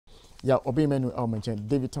ya Obeng Manu Elmenchen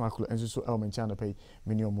David Tamakulu and so Elmenchen no pay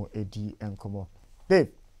minimum AD and come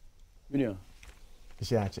Dave minimum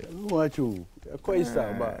Ishache what you quite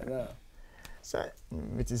star but say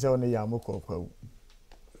it is only Yamoko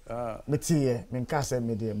Metie menka say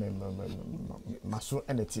me de maso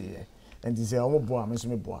enete and this omo boa me so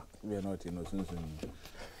me boa we are not in no sunsun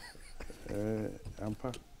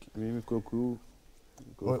ampa me koku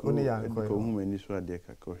oni ya ko hu mani so ade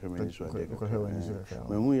ka ko hwe mani so ade ka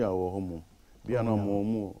me hu ya wo homo bia na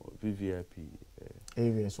mo VVIP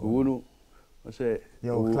areas wo I say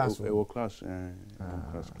class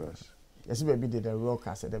class yes baby did the rock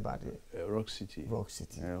as the bad rock city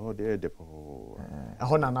oh the depo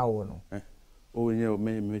hona na wo no oh yeah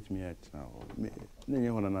meet me at now na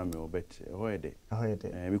hona na me obet hoede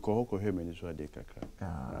we ko hwe mani so ade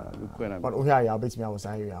kakra but o here ya bet me was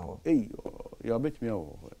area ho ya bet me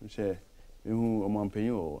o say hu o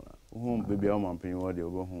mampanyin o hu baby o mampanyin o de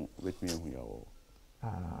obo hu bet me hu ya o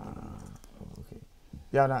okay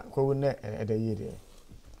yeah na ko ne e de year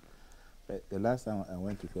the last time I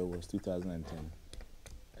went to Kenya was 2010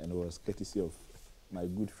 and it was courtesy of my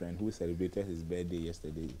good friend who celebrated his birthday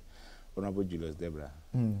yesterday, Honorable Julius Debra.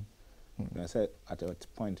 And I said at that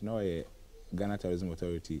point, now a Ghana Tourism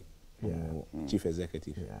Authority chief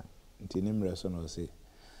executive. The name will say,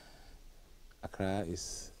 Accra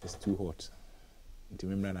is too hot. The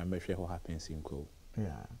member I'm sure what happens in Ko.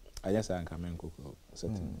 I just am coming Koko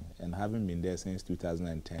certain, and haven't been there since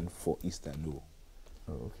 2010 for Easter. No.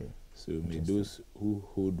 Okay. So may those who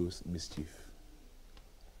hold those mischief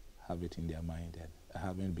have it in their mind that I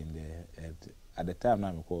haven't been there at the time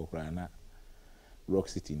I'm called Krana Rock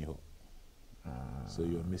City in so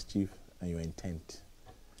your mischief and your intent.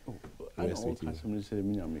 I know somebody said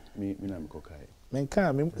me kokai. Men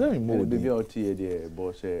can tell me more. Baby out here there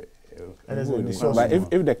boss but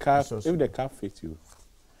if the car fits you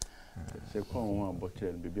say come one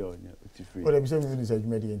bottle baby out here free. Well, I'm saying this is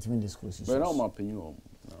made in disclosure. But now my opinion.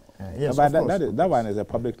 Yes, but that one is a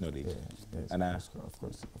public knowledge. Yes, and of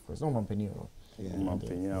course. No one penny. My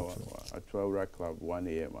opinion, I 12 club 1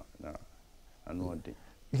 a.m. now. I know it.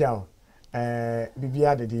 Yeah,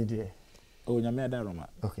 Bibia the day. Oh, you made that Roma.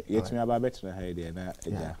 Okay. Yet me about better idea na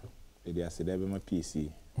eja. They are said every my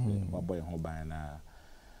PC. My boy home by na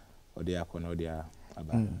or they are konodia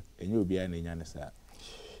aba. And you be an inyanisa.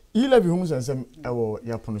 e-levy homes and some our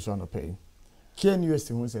Yaponishon pay. Can you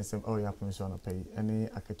see who's some oh Yaponishon pay any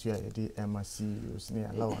akatua yedi MRC use near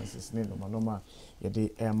allowances near no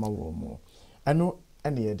yedi Emma more. I know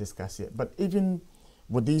any discuss it, but even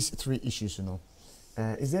with these three issues, you know,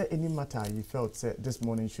 is there any matter you felt this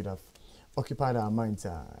morning should have occupied our minds?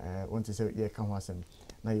 Want to say yeah, come on,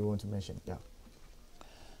 now you want to mention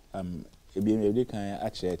It be maybe can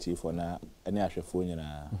actually for na any actual phone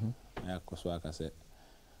na I koswaka say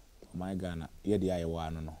my Ghana ye di aye wa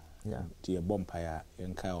no yeah ti e bompire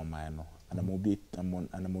yenka o man no ana mo bi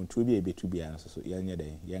ana mo ntu bi e betu bi an so yenye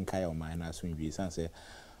den yenka o man na asundwi san say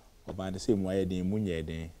oba de say mo aye den munye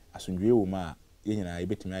den asundwi wo ma yenyina e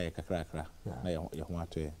betumi aye kakrakra na ye ho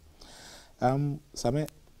ato same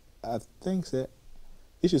I think say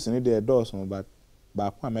issues in the doors but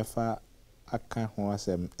ba kwa mefa aka ho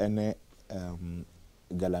asem ene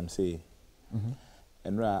galamsey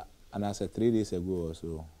enra anasa 3 days ago or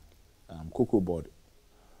so Cocoa board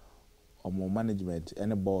or management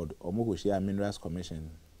any board or mo share minerals commission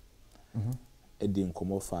edin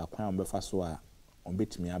komo fa kwan befa so a on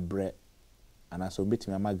betimi abre anaso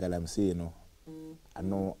betimi amagalamsey no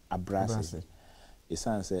ano abrase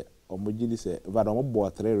esan say omogili say but omo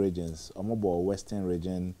 3 regions omo western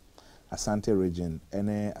region Asante region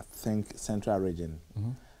and I think central region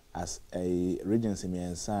as a region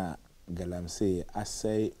simiensa galamsey I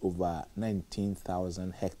say over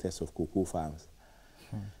 19,000 hectares of cocoa farms.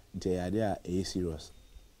 The idea is serious.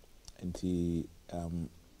 And the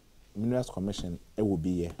Minerals Commission it will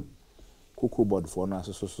be here. Cocoa board for now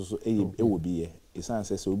so it will be here. It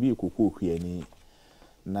says so be cocoa ni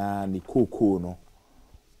na ni cocoa no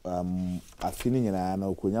afini nyina na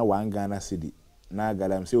okonya 1 Ghana cedi. Na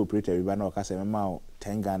galamsey operator we ba na okase mema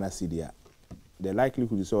 10 Ghana cedi a the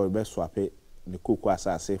likelihood is all best swap the cocoa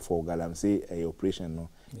asase for galamsey operation no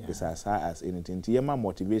is as high as anything. Yema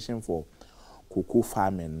motivation for cocoa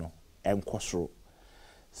farming no enkosoro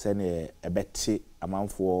send a better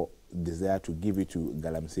amount for desire to give it to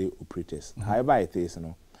galamsey operators. However it is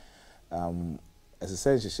no as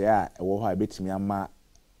essentially share e wo ha betimi ama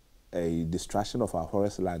a destruction of our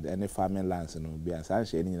forest land, any farming lands, you know, be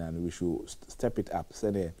essentially, and we should step it up.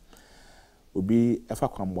 Say there will be ever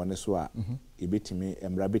come one so a bit me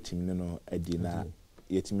and rabbit him, you know, a dinner,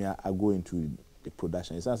 yet me I go into the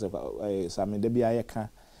production. It's as if some in the BIA can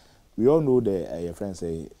we all know your friends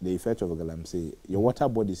say the effect of galamsey. Your water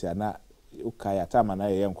bodies are not okay at time and I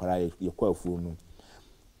am quite your quite full.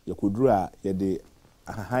 You could draw the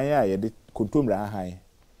higher the contumra high.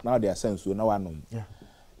 Now they are sense to no one. Yeah.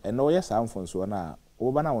 And no yes I'm from so now.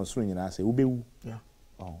 Obana was swinging and I say Ube. Yeah.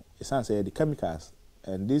 Oh, it sounds say the chemicals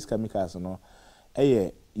and these chemicals no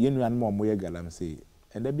you know and more moya galamsey.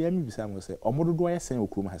 And there be a maybe some will say, Omodo do I say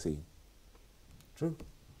Okuma has say. True.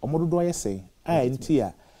 Omodo do I say,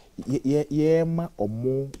 Ntia, ma or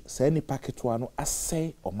more, say any packet one, I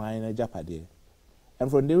say, or mine Japade.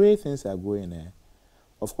 And from the way things are going there,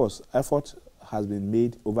 of course, effort has been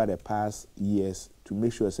made over the past years to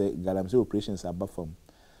make sure say galamsey operations are performed.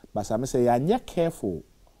 But some say, I'm not careful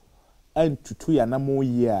and to 2 years more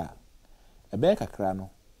year. A bear crano,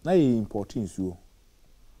 na importance you.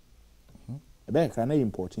 Ebe ka na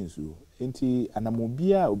importance o enti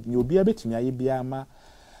anamobia obia betimi aye bia ma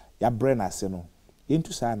ya brain ase no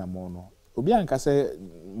into sa anamo no obia nka say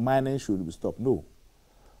mining should be stopped, no,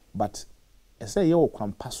 but say ye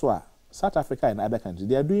kwampa so a South Africa and other countries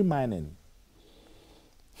they are doing mining.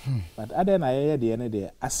 But other na ye de ene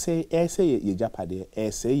de say ye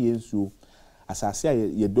japade say ye nsu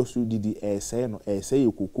asase ye dosu didi say no say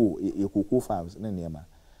ye cocoa farms na niema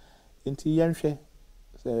enti yenhwe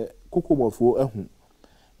Cocoa for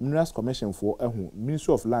Minerals Commission for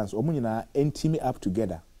Ministry of Lands, Omunina and team up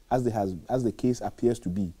together as the case appears to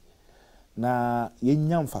be. Na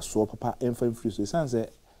yenyam fa so papa enfam free so sense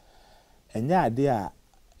enya ade a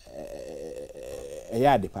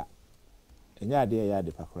eya adepa. Enya ade eya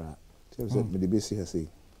adepa kra. Tell say me dey be see her say.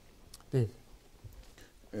 Dave.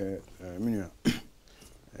 Minua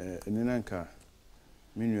enenanka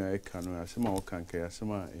minua eka no asema o kanka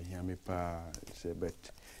asema ehia me pa se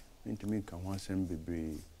bet intimi kan ho asem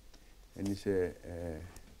bebre eni se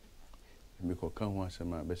me ko kan ho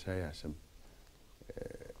asema be sai asem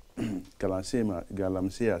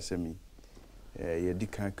galamsey asemi ye di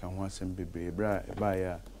kan ho asem bebre bra ba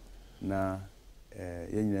ya na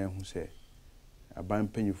ye nyina hu se aban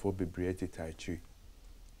panyifo bebre etitai chi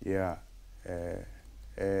ya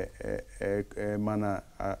mana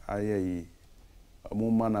ayeyi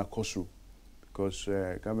mo mana kosu because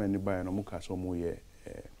government buy no muka so mo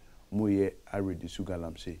ye already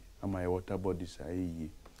galamsey ama water bodies ayi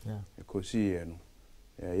yeah because ye no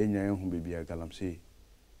ye nya hu bebia galamsey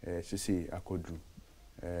sisi akodru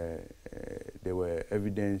there were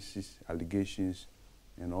evidences, allegations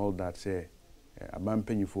and all that say aban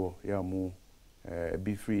panyifo ya mo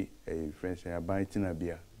be free friends aban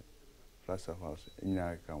tinabia plaster house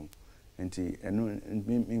nya account enti eno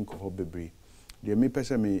min ko bebre the me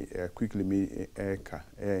person me quickly me eka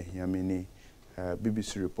here me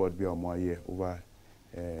BBC report be on year over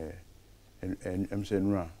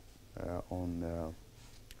MCNRA on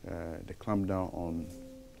the clampdown on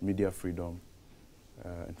media freedom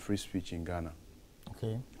and free speech in Ghana.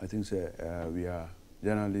 Okay. I think we are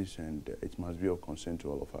journalists and it must be of concern to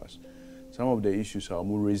all of us. Some of the issues are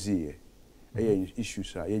more raised.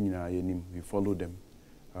 Issues are we follow them.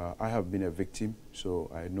 I have been a victim, so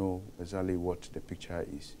I know exactly what the picture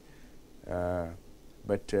is.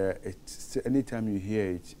 But it's anytime you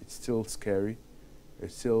hear it, it's still scary.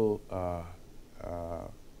 It's still a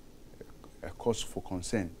cause for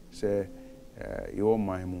concern. Say, your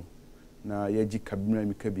maimu na yeji kabina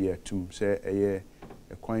mikabia tum say eye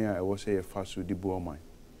kwanya e wo say e faso di bo man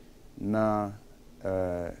na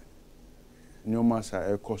nyoma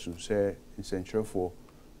sa e kosu say insentrefo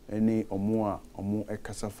any omo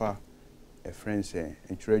ekasafa friends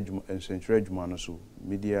encouragement no so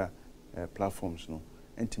media platforms no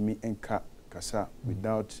entimi enka kasa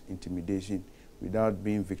without intimidation, without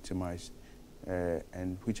being victimized,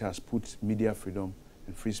 and which has put media freedom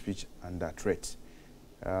and free speech under threat.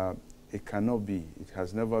 It cannot be, it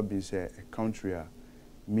has never been said a country where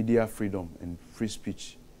media freedom and free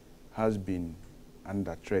speech has been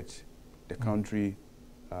under threat. The country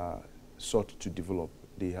sought to develop.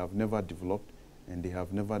 They have never developed and they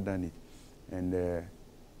have never done it. And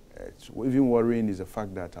it's even worrying is the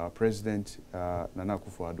fact that our president, Nana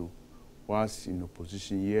Akufo-Addo, was in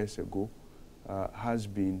opposition years ago, has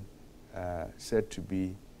been said to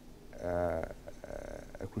be a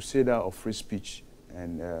crusader of free speech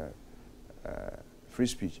and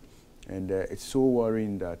it's so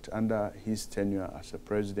worrying that under his tenure as a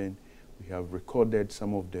president, we have recorded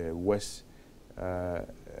some of the worst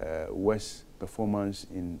performance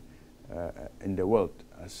in the world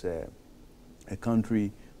as a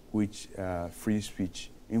country which free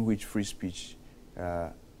speech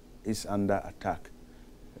is under attack.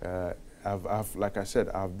 Like I said,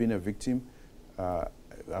 I've been a victim.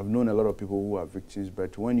 I've known a lot of people who are victims,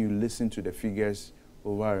 but when you listen to the figures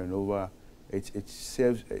over and over, it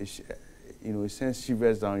serves, you know, it sends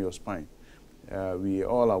shivers down your spine. We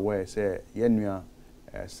all aware, say, Yenua,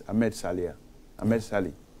 Ahmed Salih.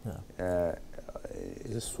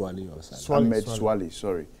 Is it Swali or something? Ahmed Swali,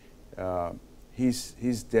 sorry.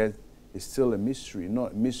 His death is still a mystery.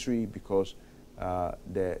 Not a mystery because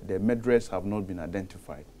the murderers have not been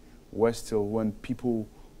identified. Where still, when people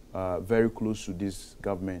very close to this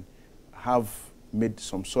government have made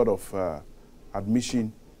some sort of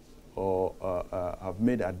admission or have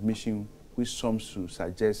made admission which seems to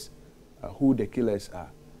suggest who the killers are.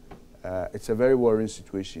 It's a very worrying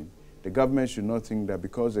situation. The government should not think that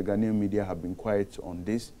because the Ghanaian media have been quiet on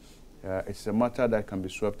this, it's a matter that can be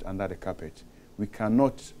swept under the carpet. We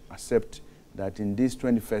cannot accept that in this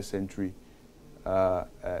 21st century,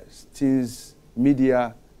 since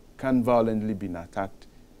media can violently be attacked,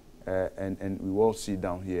 and we all sit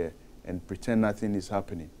down here and pretend nothing is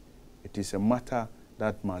happening. It is a matter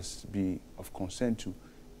that must be of concern to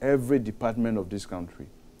every department of this country,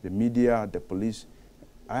 the media, the police.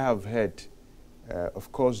 I have heard,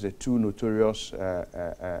 of course, the two notorious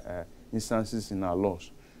instances in our laws,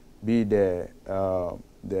 be the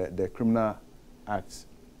Criminal Act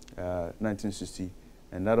 1960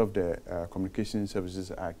 and that of the Communication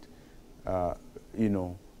Services Act, you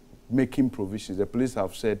know, making provisions. The police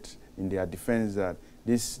have said in their defense that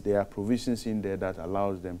there are provisions in there that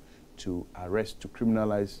allows them to arrest, to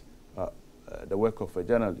criminalize the work of a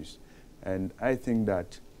journalist. And I think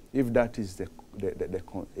that if that is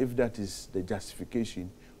the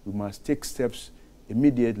justification, we must take steps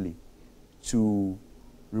immediately to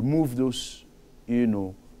remove those, you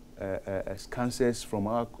know, cancers from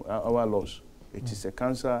our laws. It is a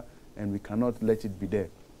cancer, and we cannot let it be there.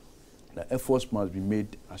 The efforts must be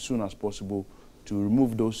made as soon as possible to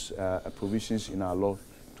remove those provisions in our law,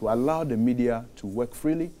 to allow the media to work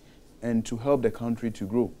freely and to help the country to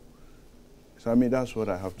grow. So I mean, that's what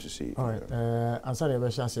I have to say. All right. I'm sorry,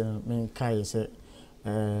 but I mean, Kai said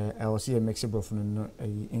I was here mixable from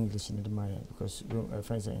English in the Maya because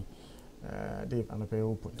friends saying Dave and I pay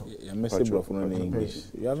open. Yeah, mixable from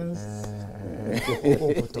English. You haven't.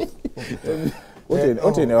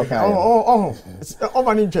 What's in your kind? Oh,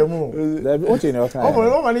 man in Jamu. What's in your kind?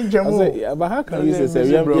 Oh, man in Jamu. But how can you say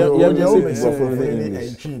you're mixable from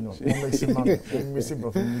English?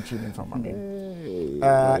 Mixable from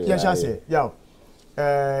yes, I say,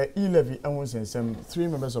 e-levy, I want to say some 3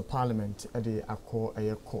 members of parliament at the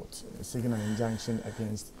court seeking an injunction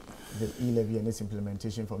against the e-levy and its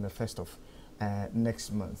implementation from the 1st of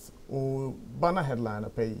next month. Oh, banner headline,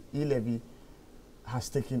 e-levy has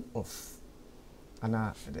taken off. And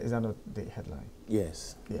is that not the headline?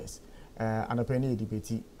 Yes. Yes. And a penny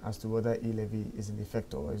debate as to whether e-levy is in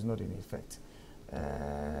effect or is not in effect.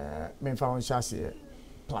 Main found chassis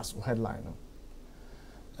plus headline.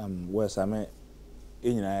 Whereas I mean,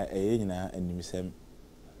 in and you say,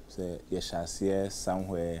 yes,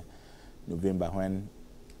 somewhere November when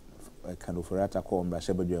kind of for that call I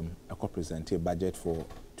present a budget for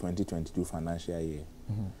 2022 financial year.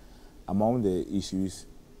 Among the issues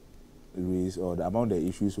raised, or among the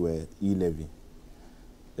issues were e-levy.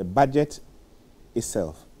 The budget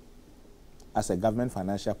itself, as a government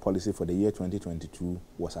financial policy for the year 2022,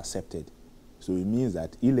 was accepted. So it means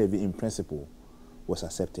that e-levy in principle was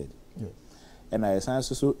accepted. Yes. And I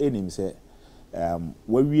also aim say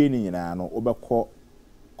when we in an overcall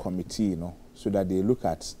committee, so that they look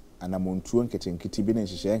at an amount and getting kitty bin and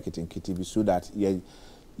getting kitty so that the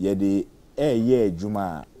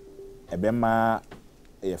juma a bema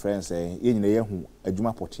a friend say in a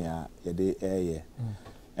juma potia ye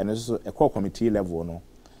and also a core committee level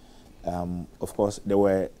of course there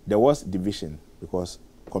was division because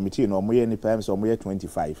committee no more any times or more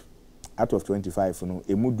 25 out of 25 no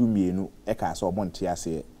emu du mienu e ka so omonte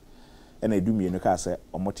ase e na du mienu ka se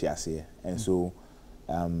omote ase and so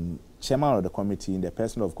chairman of the committee in the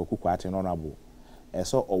person of Koku Kwate honorable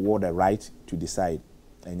so award the right to decide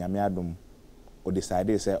and nyame adom or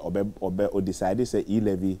decide say or decide say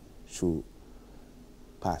e-levy should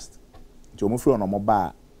pass to mo fro no mo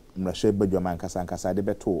ba mrahye badwam ankasa de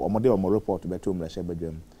beto omode o mo report beto mrahye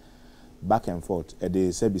badwam back and forth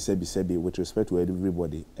they sebi with respect to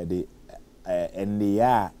everybody and they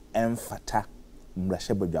are emfata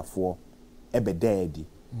mrahye badwafo ebedadi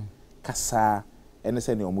kasa ene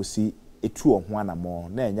se ne omusi etu oho anamo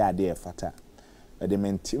na enya ade efata the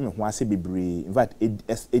mentim ho ase bebre in fact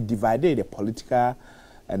it divided the political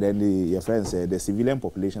and then your friends say the civilian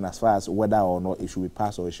population as far as whether or not it should be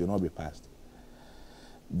passed or it should not be passed,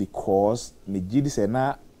 because Nigidi say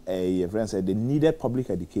na your friends said they needed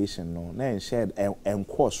public education no na shared and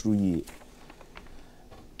course through ye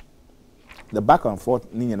the back and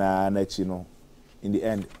forth ni na chino in the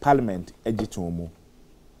end parliament ejitomo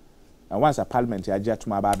and once a parliament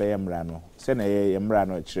ajatuma ba be emra no se na ye emra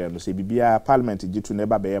no kire no se bibia parliament ejitu na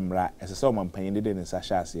ba be emra ese se omampanyin de nsa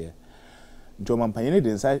hyase nto omampanyin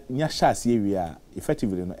de nsa nya hyase wi a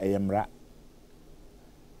effectively no emra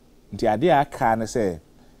nti ade aka na se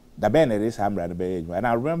da be na resa emra no be and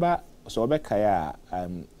I remember so obekaya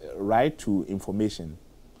right to information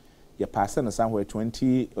you passed on somewhere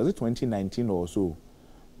 2019 or so,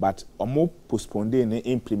 but more postponed in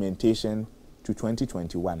implementation to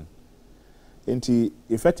 2021. And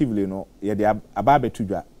effectively, no, yeah, they are about to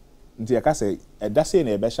do. Nti akase that say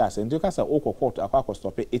na ebesha ase nti akase okọ court akwa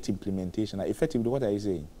stop it implementation. Effectively, what are you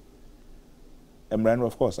saying? Emran,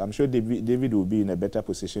 of course, I'm sure David will be in a better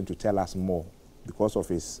position to tell us more because of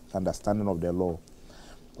his understanding of the law.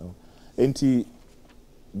 And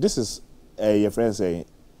this is your friend saying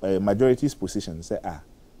majority's position say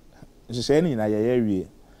she say ni na ye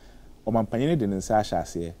omampanyin de nsa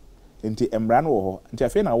ahase nti emra no ho nti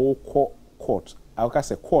afi na wo court aka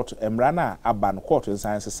say court emra na aban court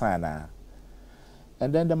nsa sana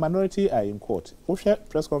and then the minority are in court wo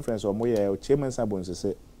press conference or moye chairman sabon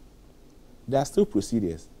say there are still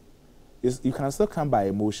procedures. You can still come by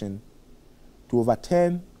a motion to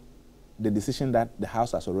overturn the decision that the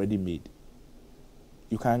House has already made.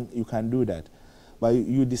 You can do that. But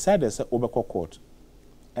you decide as over court.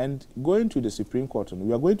 And going to the Supreme Court,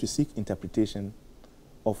 we are going to seek interpretation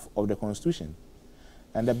of the Constitution.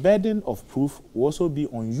 And the burden of proof will also be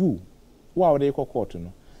on you. Why would they call court?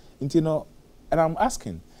 And I'm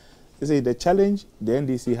asking, you say the challenge the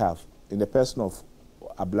NDC have in the person of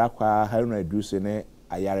Ablakwa, Haruna Dusene,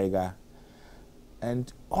 Ayarega.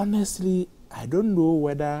 And honestly, I don't know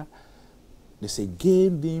whether there's a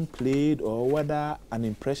game being played or whether an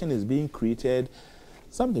impression is being created.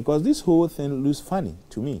 Something, because this whole thing looks funny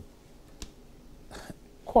to me.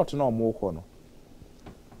 Court no more corner.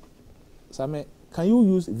 Same, can you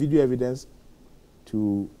use video evidence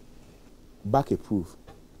to back a proof,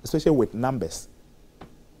 especially with numbers?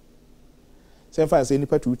 Say if I say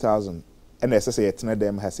nipa 2,000, and as I say it's not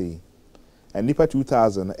them has say, and nipa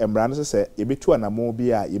 2,000, and Brandon say you be 2 and more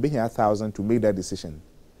be you be here 1,000 to make that decision.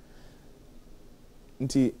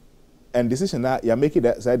 And decision that you are making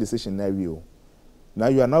that decision now you. Now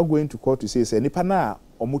you are now going to court to say nipa na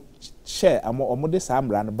omo share omo de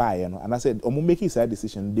samran buy no, and I said omo making that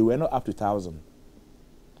decision they were not up to 1,000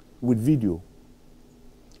 with video.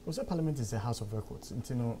 Was that Parliament is a house of records?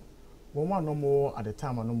 One no more at the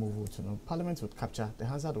time or no more vote. Parliament would capture the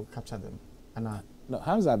Hansard would capture them, and no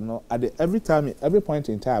Hansard no at the every point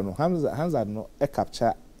in time no Hansard no a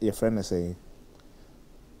capture your friend is saying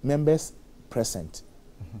members present.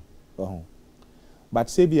 But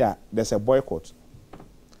say there's a boycott.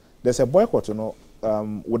 There's a boycott,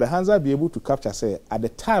 would the Hansard be able to capture, say, at the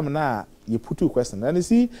time now, you put 2 questions. And you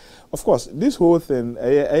see, of course, this whole thing,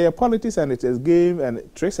 politics and it is game and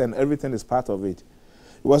tricks and everything is part of it.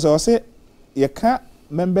 Because I say, you can't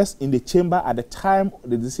members in the chamber at the time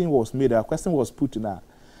the decision was made, a question was put now.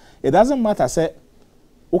 It doesn't matter, say,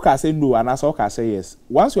 okay, say no, and as okay, say yes.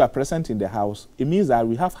 Once you are present in the House, it means that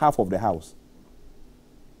we have half of the House.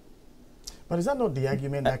 But is that not the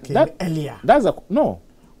argument that came earlier? No.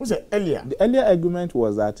 Was it earlier? The earlier argument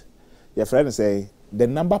was that your friend is saying the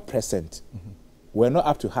number present were not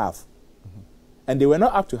up to half. And they were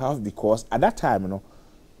not up to half because at that time,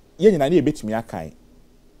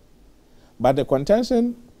 but the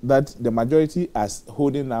contention that the majority is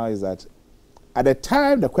holding now is that at the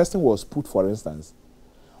time the question was put, for instance,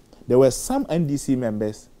 there were some NDC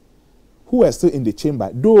members who were still in the chamber,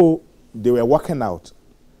 though they were walking out.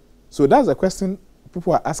 So that's the question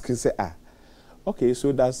people are asking, say, okay,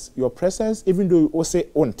 so does your presence, even though you say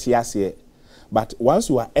on TSA, but once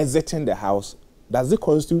you are exiting the House, does it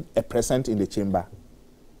constitute a presence in the chamber?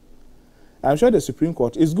 I'm sure the Supreme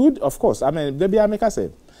Court is good, of course. I mean, the America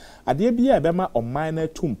said, Adebia ebema o minor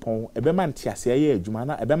tumpon, ebema ntiasia ye adwuma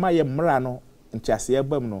na ebema ye mmra no ntiasia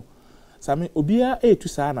bam no. Same obia to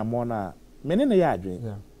saa na mo na mene na ya adwen.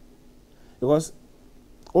 Yeah. Because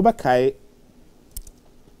obakai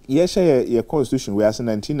your constitution we as in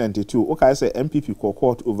 1992 okay say MPP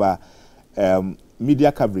court over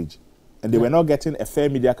media coverage and they were not getting a fair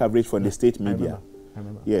media coverage from the state media. I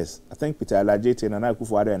remember. Yes, I think Peter Alajete and Nana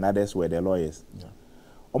Akufo-Addo and others were the lawyers. Yeah.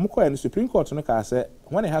 Omukwa and the Supreme Court no ka say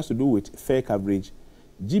when it has to do with fair coverage,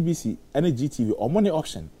 GBC and GTV or money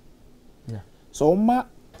option. Yeah. So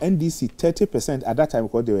NDC 30% at that time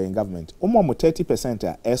because they were in government.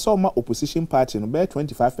 30% I saw my opposition party no bear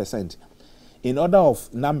 25%. In order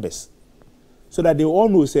of numbers, so that they all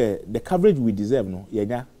know say the coverage we deserve no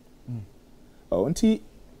yenya. Until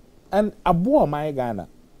and abo my Ghana.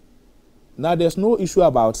 Now there's no issue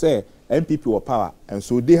about say MPP or power, and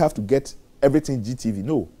so they have to get everything GTV.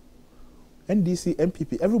 No. NDC,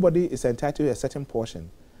 MPP, everybody is entitled to a certain portion.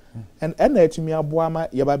 And to me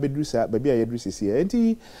abuama yaba bedrusa baby ayedrusi here.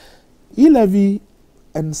 And e-levy,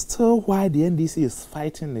 and still why the NDC is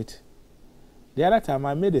fighting it. The other time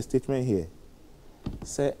I made a statement here.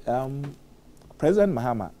 Say President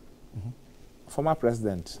Mahama, former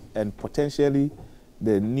president, and potentially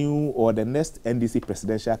the new or the next NDC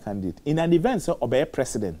presidential candidate, in an event so obey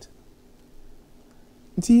president.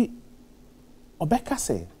 Nti Obeka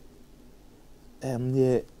say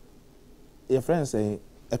your friends say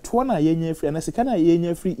a twana yenye free and a second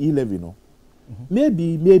yenye free e-levy no.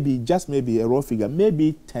 Maybe just maybe a raw figure,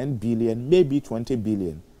 maybe 10 billion, maybe 20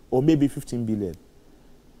 billion, or maybe 15 billion.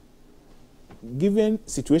 Given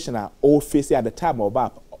situation all facing at the time of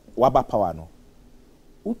waba power no.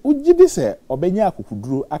 Uji this obenya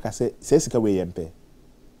kukudru aka say sika we yempe.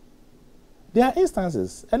 There are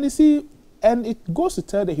instances, and you see, and it goes to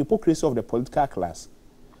tell the hypocrisy of the political class.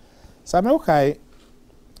 Samuel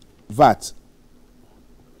VAT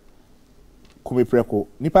kumipreko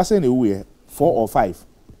nipa say ne wuye 4 or 5.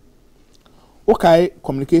 Okay,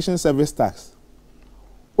 communication service tax.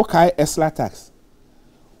 Okay, ESLA tax.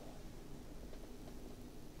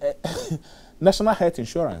 National health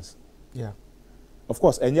insurance. Yeah. Of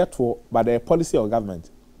course, and yet for by the policy of government.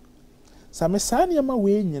 Some yama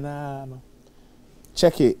we nyina no.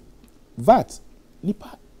 Check it. VAT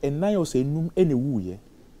nipa enayo se num ene wuye.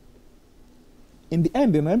 In the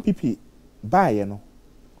end, the MPP buy no.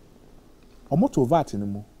 Omoto VAT no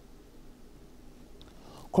mo.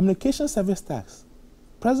 Communication service tax.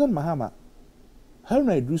 President Mahama,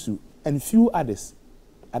 Haruna Idrisu, and few others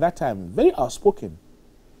at that time very outspoken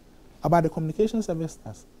about the communication service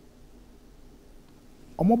tax.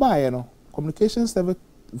 Omo buy no communication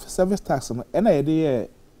service tax no ena ye de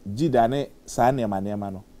gidane sa ne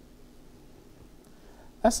manema no.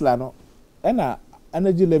 Asla no ena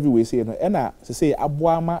energy levy we say no ena say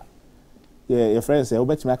aboama your friends say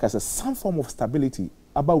obetimi aka say some form of stability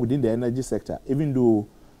about within the energy sector, even though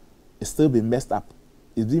it's still been messed up.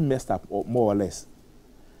 It's been messed up more or less.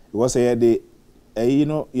 It was the you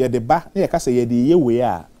know the ba na ka say the ye we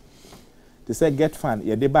are to say get fund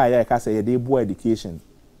ye the ba ya ka say the boy education.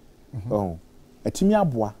 Oh, etimi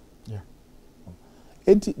aboa. Yeah.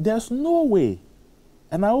 And there's no way,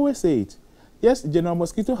 and I always say it. Yes, General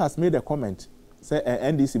Mosquito has made a comment. Say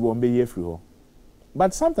NDC won't be here free.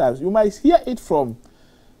 But sometimes you might hear it from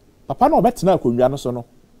Papa no betina konwa no so no.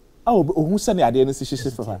 Who send the idea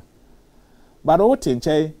for her. But what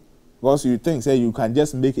because you think say you can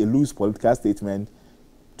just make a loose political statement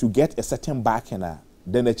to get a certain backing,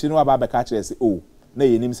 then the chino about catch say, oh, na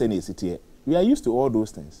yenim say na city. We are used to all those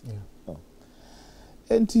things. Yeah. Oh.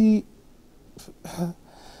 And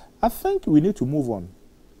I think we need to move on.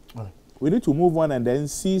 Right. We need to move on and then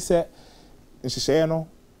see say no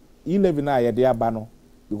e-levy na ye dey aba no,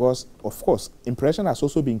 because of course impression has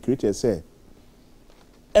also been created say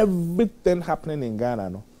everything happening in Ghana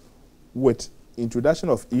no with introduction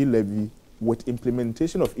of e-levy, with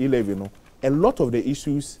implementation of e-levy no, a lot of the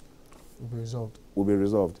issues will be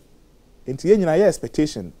resolved. Into ye nyina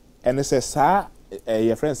expectation and it says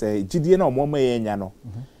your friends say gidie na omo ye nya no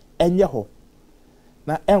enye ho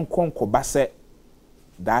na enkonko ba se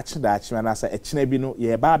dachi na say echina bi no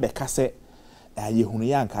ye ba be ka se ye hunu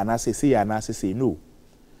ya nka na say ya na say no.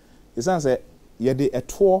 It sounds say ye de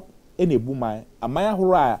eto ene bu man aman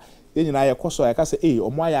ahoro a ye nyina ye koso ya ka say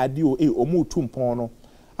omo aya ade o omo tumpon no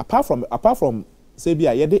apart from say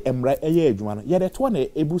bia ye de emra eye adwuma no ye de to na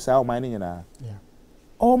ebu sa o man nyina. Yeah.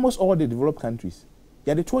 Almost all the developed countries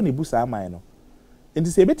ye de to na ebu sa man no. And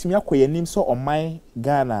to say betimi akoye nim so o man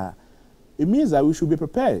Ghana, it means that we should be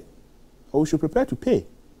prepared, or we should prepare to pay.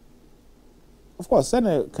 Of course, send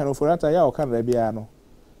a kind of forata ya o kan rebiano.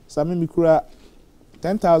 Sami mikura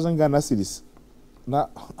 10,000 Ghana cedis. Na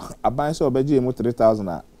aban so obeji emu 3,000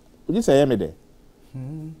 a. Would you say yemi de?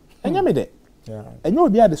 Enya me de. Yeah. Enya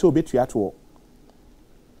obi ade say obetua to.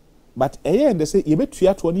 But eye and say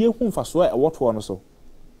yebetua to na ye hu mfaso e woto no so.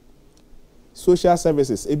 Social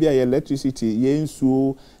services, ebia your electricity, ye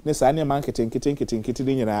nsuo, ne sa ne marketing kitten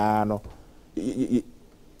nyina no.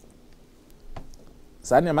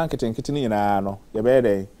 Sa ne marketing kitten nyina no. Ye be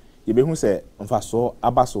dey, ye be hu se mfaso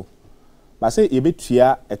abaso. Ba say ye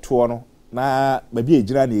betua eto no na ba bi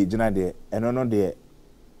ejina na ejina de, eno no de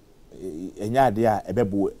enya ade a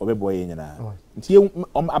obebo ye nyina. Nti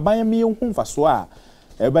aban mi hu mfaso a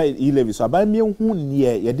eba e-levy so aban mi hu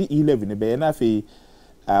ne ye de e-levy ne be na afei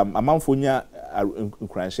amanfo nya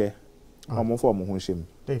nkranhye amon fo mo ho hyem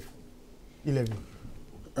Dave e-levy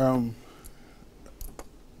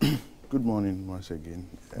Good morning once again.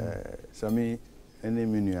 Sami, any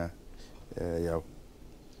minua, yaw.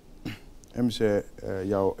 Say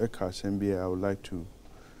yaw eka sembi. I would like to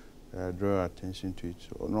draw attention to it.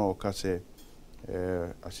 Or no, oka say,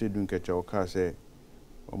 I said don't catch oka say,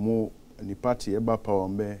 omo ni party eba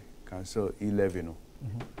power cancel e-levy no.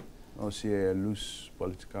 No see a loose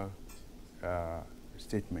political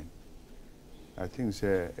statement. I think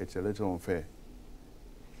it's a little unfair.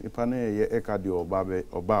 I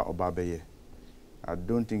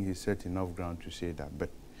don't think he set enough ground to say that, but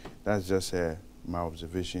that's just my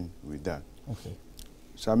observation with that. Okay.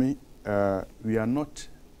 Sami, we are not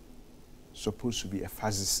supposed to be a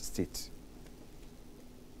fascist state.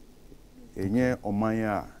 Enye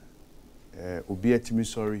omanya obietimi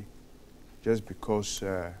sorry just because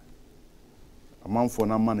a man for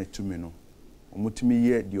na man to me no omutimi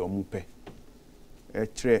ye di omupe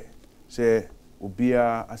tre say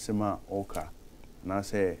obia asema oka na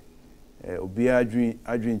say obia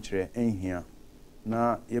adwin kire enhia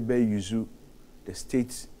na yebe use the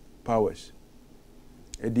state powers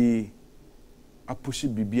edi apushi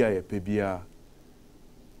bibia ye pebia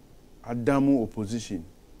adamu opposition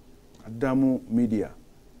adamu media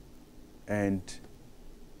and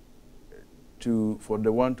for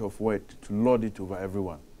the want of word to lord it over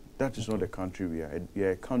everyone. That is not the country we are. We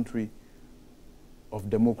are a country of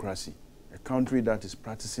democracy, a country that is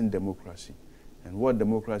practicing democracy. And what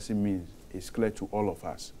democracy means is clear to all of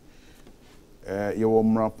us. Your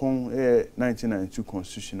Mrapon 1992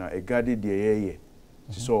 constitution, a guarded the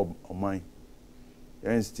so on mine.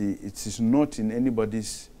 It is not in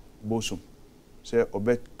anybody's bosom. Say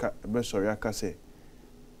Obet sorry say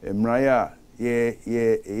Mraya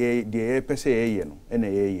the pese ye no ena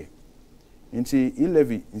ye. Nti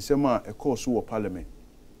e-levy insema a course of parliament.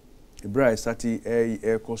 Ibra sati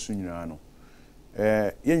a course nyina no.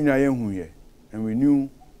 Ye nyina ye hu ye, and we knew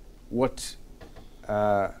what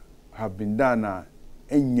have been done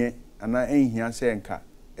enye ana enhia se enka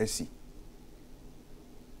esi.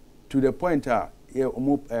 To the point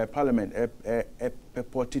parliament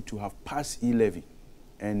purported to have passed e-levy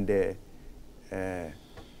and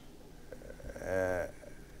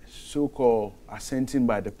so-called assenting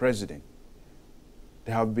by the president.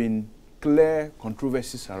 There have been clear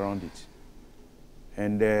controversies around it.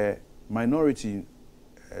 And minority,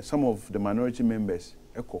 some of the minority members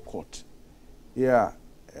echo court. Yeah,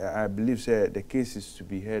 I believe the case is to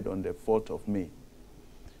be heard on the 4th of May.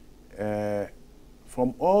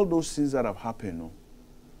 From all those things that have happened,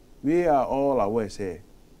 we are all aware,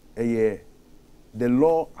 the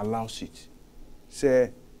law allows it.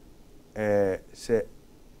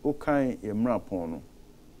 Ukai Yemrapono,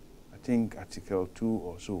 I think Article 2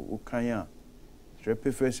 or so, Ukaya.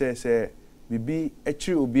 Repefe say, Bibi,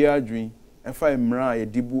 Echi Ubiadri, F.I. Mra, a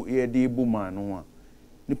Dibu man,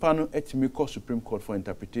 Nipano Etimiko Supreme Court for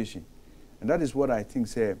interpretation. And that is what I think,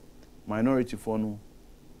 minority for no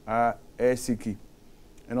are Siki.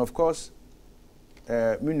 And of course,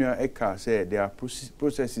 Munya Eka said there are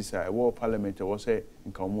processes at World Parliament, or say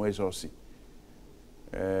in Kamu Ezosi.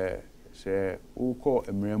 Say uko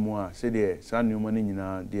emremo say de san nneoma ni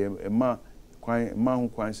nyina de ema hu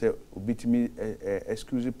kwan say obitimi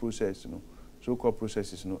exclusive process no so called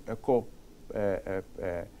processes no eco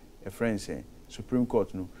a friend say Supreme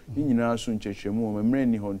Court no ni nyina so nchechemu emre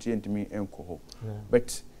ni ho ntimi enko ho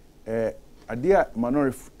but adia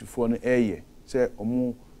minority for no eye say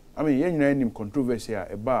omu I mean ye nyina nim controversy a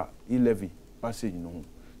eba e-levy passage no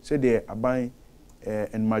say de aban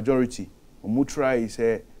and majority omu try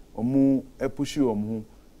say omu push you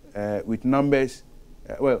with numbers,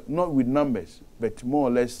 well, not with numbers, but more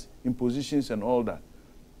or less impositions and all that.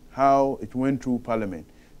 How it went through Parliament.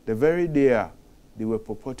 The very day they were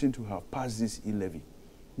purporting to have passed this e-levy.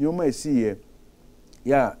 You may see, a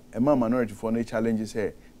minority for any challenges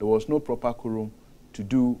here. There was no proper quorum to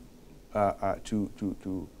do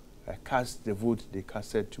to cast the vote they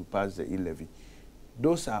casted to pass the e-levy.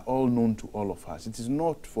 Those are all known to all of us. It is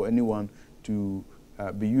not for anyone to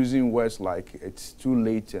be using words like it's too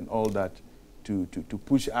late and all that to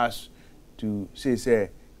push us to say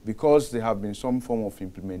because there have been some form of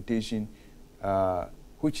implementation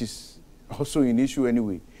which is also an issue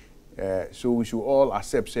anyway. So we should all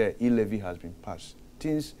accept e-levy has been passed.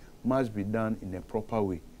 Things must be done in a proper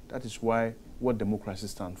way. That is what democracy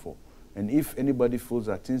stands for. And if anybody feels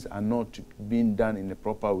that things are not being done in a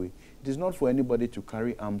proper way, it is not for anybody to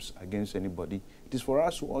carry arms against anybody. It is for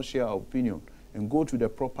us to all share our opinion and go to the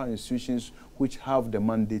proper institutions which have the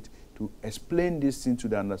mandate to explain this thing to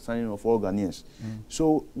the understanding of all Ghanaians.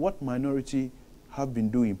 So what minority have been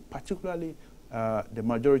doing, particularly the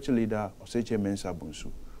majority leader, Oseche Mensah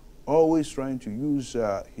Bonsu, always trying to use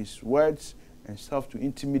his words and stuff to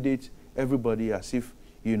intimidate everybody as if,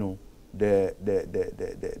 you know, I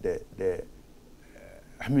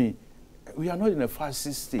mean, we are not in a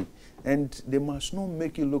fascist state, and they must not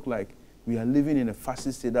make it look like we are living in a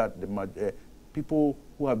fascist state that the people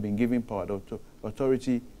who have been given power, the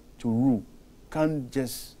authority to rule, can't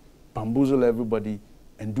just bamboozle everybody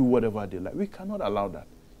and do whatever they like. We cannot allow that.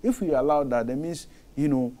 If we allow that, that means, you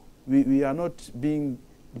know, we are not being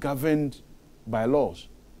governed by laws.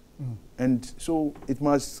 And so it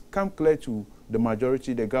must come clear to the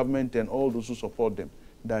majority, the government, and all those who support them,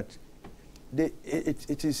 that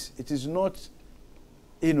it is not,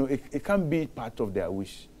 you know, it can't be part of their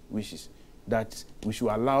wishes, that we should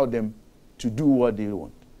allow them to do what they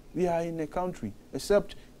want. We are in a country,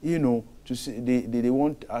 except, you know, to say they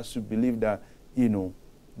want us to believe that, you know,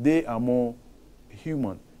 they are more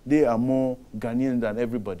human, they are more Ghanaian than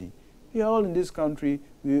everybody. We are all in this country.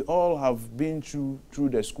 We all have been through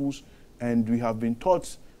the schools, and we have been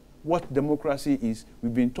taught what democracy is.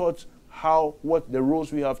 We've been taught what the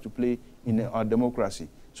roles we have to play in our democracy.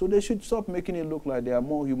 So they should stop making it look like they are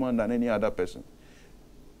more human than any other person.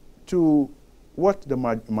 To what the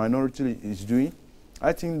minority is doing,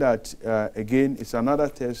 I think that, again, it's another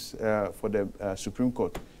test for the Supreme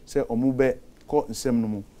Court. Say, omube ko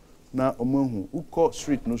nsemnumu. Na omuhu uko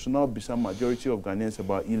street no so now be some majority of Ghanaians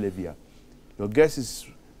about e-levy. Your guess is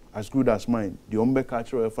as good as mine. The ombe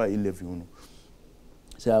cultural for e-levy no.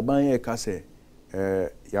 Say abanye ka say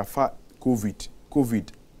yafa COVID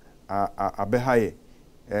abehaye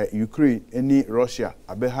Ukraine any Russia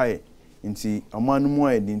abehaye nti amanu mo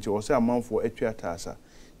edi nti o say amanfo atwa tasa.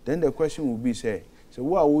 Then the question will be say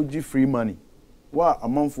what would you free money? What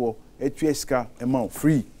amanfo atwa sika amount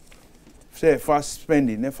free? Say fast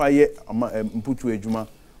spending never yet mputu ejuma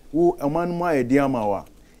wo amanu ma edi amawa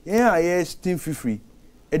yen aye steam fifiri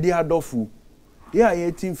edi adofu yen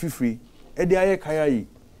aye team fifiri edi aye kayayi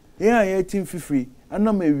yen aye team fifiri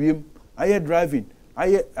anam ewiem aye driving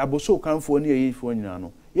aye aboso kanfo ni aye fo nyina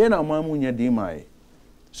no yen amamu nya di mai.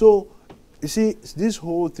 So you see, this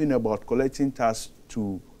whole thing about collecting tax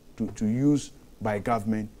to use by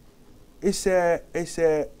government, it's a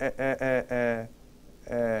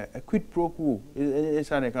quid pro quo.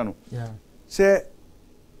 It's an economy. Yeah. Say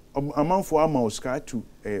amount for amount sky to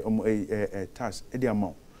a tax. The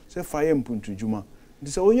amount. Say 5 mpuntu juma.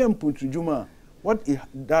 This say mpuntu juma. What it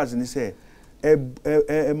does is say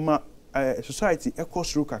society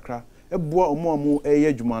ekosru kakra. Eboa omo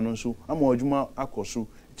juma no so ama juma akosu.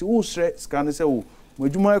 Ti wo sre scan say wo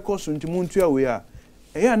juma ekosu nti muntu awe a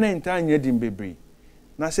eya na ntan nya dim bebre.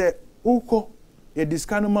 Na say ukọ ye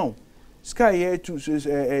discount amount. Sky here to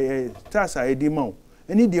tax a edimau.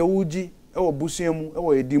 Any de uji, ewo busiemu,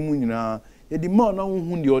 ewo edimu nyina. Edimau na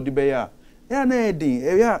unhu de odibeya. Yeah, na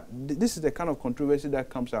edin. Yeah, this is the kind of controversy that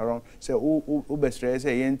comes around. Say, obestre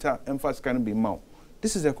say yenta emphasis can be mau.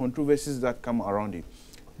 This is the controversies that come around it.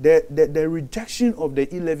 The rejection of the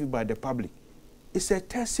e-levy by the public is a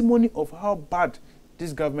testimony of how bad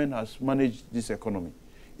this government has managed this economy.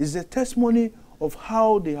 It's a testimony of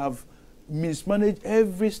how they have mismanaged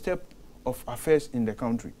every step of affairs in the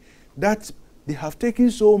country, that they have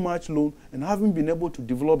taken so much loan and haven't been able to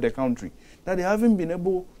develop the country, that they haven't been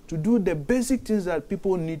able to do the basic things that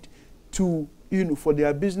people need to, you know, for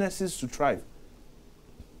their businesses to thrive.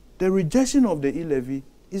 The rejection of the e-levy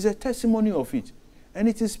is a testimony of it, and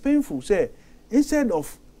it is painful. Say, instead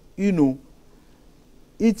of, you know,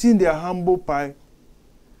 eating their humble pie,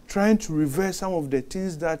 trying to reverse some of the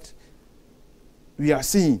things that we are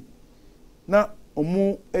seeing now.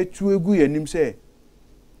 Omo etu egu yenim se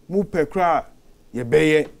mu pekra ye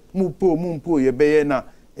beye mu mpo ye beye na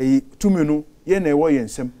tumi no ye na ewo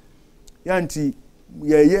yensem yanti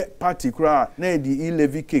ye party kra na di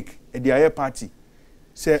e-levy cake e di aye party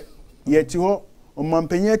se ye ti ho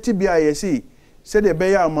omampanyi ti bia ye se de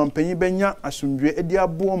beye amampanyi benya asundwe e di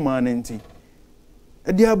abo ma nenti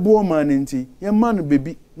ye man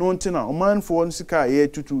bebi no ntina o man for nsika ye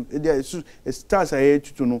tutu e dia stars ye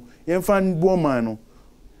tutu no ye fan bo man no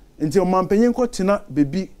nti o man penyen ko tina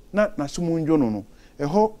bebi na sumunjo no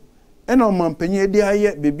ho e na o man penyen e dia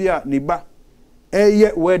ye bebi a ne ba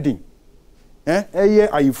ye wedding ye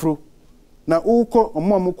ayifro na ukọ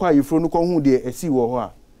omam kwa ayifro no ko hu de esi wo ho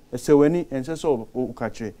a esewani ense so o ka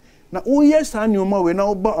kire na wo ye sa nyoma we na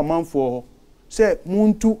wo ba amanfo ho say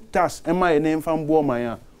muntu tax ema ene mfam bo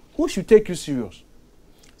man. Who should take you serious?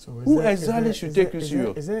 So who exactly should take you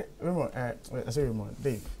serious? Is there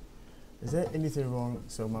Dave? Is there anything wrong?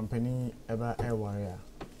 So mampani ever warrior.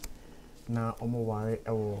 Now omo worry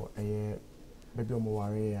ewo baby omo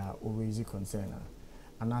worry ya raise concern.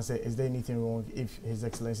 And I say, is there anything wrong if His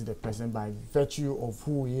Excellency the President, by virtue of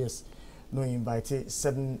who he is, invited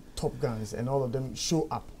 7 top guns and all of them show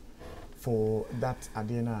up for that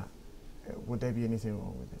Adena? Would there be anything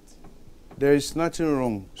wrong with it? There is nothing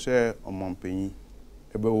wrong, sir, Omampenyi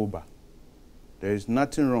Ebeoba. There is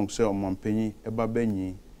nothing wrong, sir, Omampenyi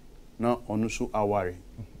Ebabenyi, na Onusu Awari.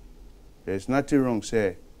 There is nothing wrong,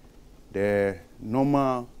 sir. The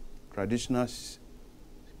normal traditional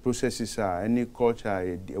processes are any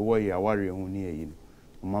culture, Awari Awari,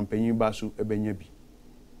 Omampenyi Basu Ebenyebi.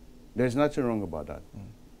 There is nothing wrong about that.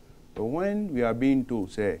 But when we are being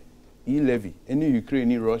told, say, e-levy, any Ukraine,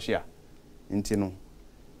 any Russia, intino,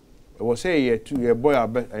 I will say, a boy, a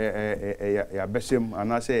besim,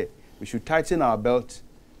 and I say, we should tighten our belt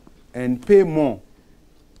and pay more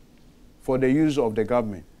for the use of the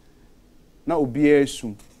government. Now, be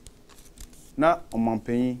soon. Now,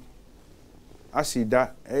 Omampenyi, I see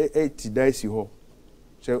that,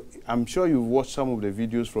 so I'm sure you've watched some of the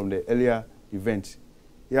videos from the earlier events.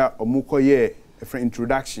 Yeah, Omukoye, for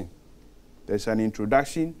introduction. There's an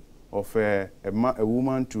introduction of a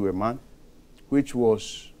woman to a man, which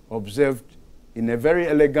was observed in a very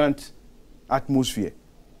elegant atmosphere.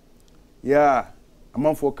 Yeah, a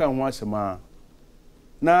man for can once a man.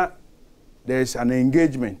 Now, there's an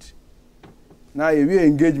engagement. Now, if you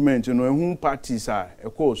engagement, whom parties are a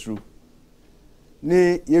course through.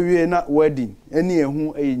 Ne, if you not wedding, any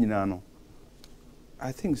whom a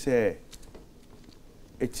I think, say,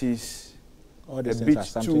 it is all this has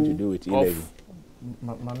something to do with e-levy.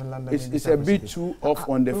 It's a bit too off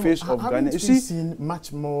on the face of Ghana. You see, seen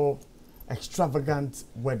much more extravagant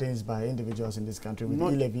weddings by individuals in this country with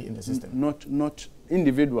e-levy in the system. Not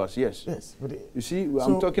individuals, yes. Yes, but you see,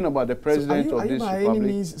 I'm talking about the president of this republic. Are you by any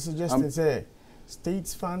means suggesting, say, state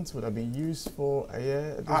funds would have been used for a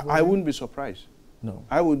year? I wouldn't be surprised. No,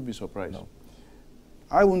 I wouldn't be surprised. No,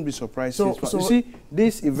 I wouldn't be surprised. So you see,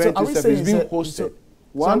 this event is being hosted.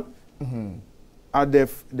 At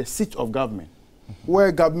the seat of government,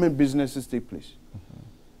 where government businesses take place.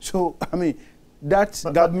 So, I mean, that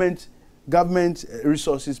government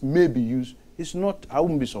resources may be used. It's not, I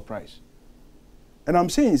wouldn't be surprised. And I'm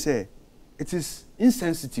saying, say, it is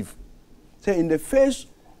insensitive. Say, in the face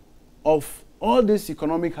of all this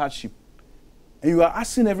economic hardship, and you are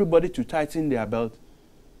asking everybody to tighten their belt,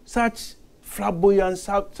 such flamboyance,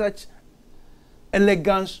 such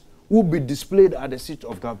elegance will be displayed at the seat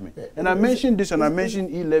of government. And I mentioned this and I mentioned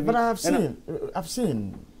e-levy. But I've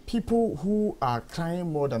seen people who are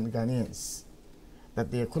crying more than Ghanaians that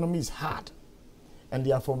the economy is hard, and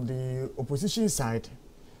they are from the opposition side,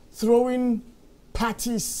 throwing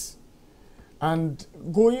parties and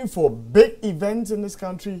going for big events in this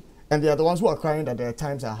country, and they are the ones who are crying that their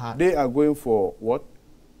times are hard. They are going for what?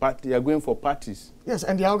 They are going for parties. Yes,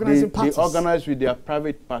 and they are organizing parties. They organize with their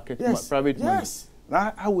private packet, private money. Yes.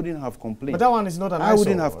 I wouldn't have complained. But that one is not an eyesore. I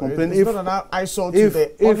wouldn't have complained. It's not an eyesore to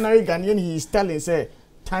the ordinary Ghanaian. He is telling, say,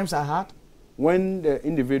 times are hard. When the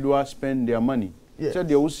individuals spend their money, so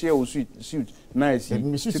they will see a suit, nice. Suit,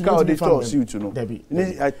 you know. Debbie.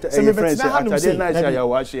 It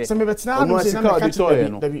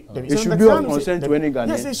should be of concern to any Ghanaian.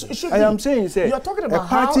 Yes, it should be. I am saying, say, you are talking a about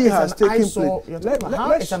party has taken place. You're talking about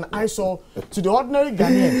how it's an eyesore to the ordinary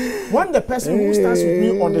Ghanaian. When the person who stands with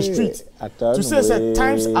me on the street to say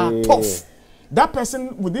times are tough, that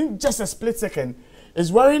person within just a split second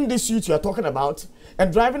is wearing this suit you are talking about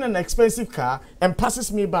and driving an expensive car and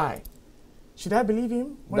passes me by. Should I believe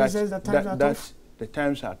him when he says that times are tough? The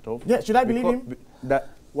times are tough. Yeah, should I believe him?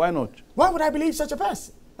 Why not? Why would I believe such a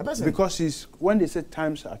person? Because when they say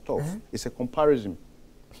times are tough, it's a comparison.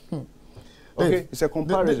 Okay, it's a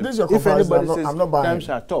comparison. This is your comparison. If anybody says times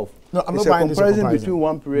are tough, no, I'm it's not buying a comparison between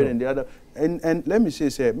one period and the other. And let me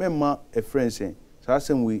say, remember a friend saying,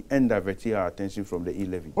 so we end diverting our attention from the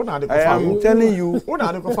e-levy. I am telling you. No,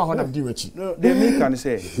 they make can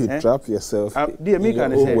say. You trap yourself. They make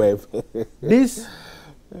can say.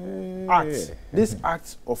 This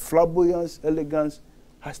act of flamboyance, elegance,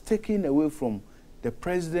 has taken away from the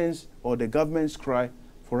president's or the government's cry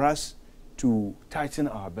for us to tighten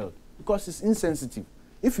our belt, because it's insensitive.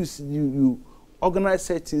 If you organize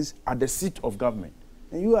settings at the seat of government,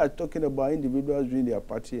 and you are talking about individuals doing their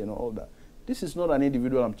party and all that, this is not an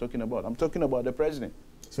individual I'm talking about. I'm talking about the president.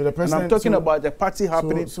 So the president. And I'm talking about the party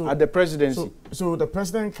happening at the presidency. So the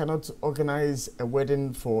president cannot organize a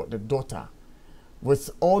wedding for the daughter with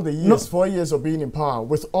all the years, 4 years of being in power,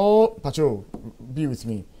 with all, Pacho, be with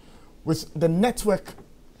me, with the network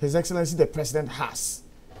His Excellency the President has,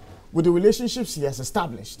 with the relationships he has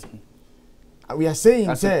established. We are saying,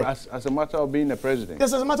 as a matter of being a president.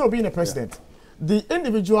 Yes, as a matter of being a president. the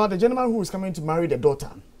individual, the gentleman who is coming to marry the daughter,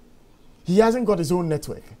 he hasn't got his own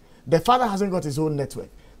network. The father hasn't got his own network.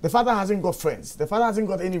 The father hasn't got friends. The father hasn't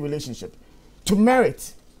got any relationship to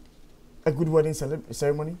merit a good wedding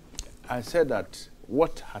ceremony. I said that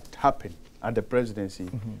what had happened at the presidency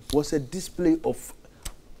was a display of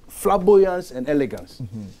flamboyance and elegance,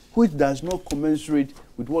 which does not commensurate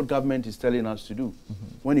with what government is telling us to do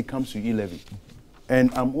when it comes to e-levy.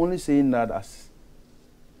 And I'm only saying that as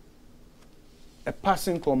a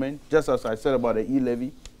passing comment, just as I said about the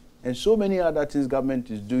e-levy, and so many other things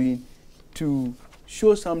government is doing to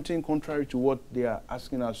show something contrary to what they are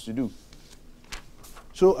asking us to do.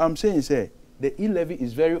 So I'm saying, the e-levy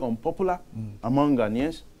is very unpopular among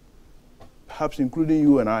Ghanaians, perhaps including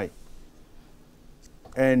you and I.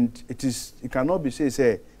 And it cannot be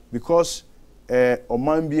said, because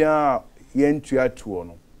Omambia yentua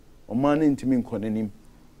tuono, Omani intimin konenim,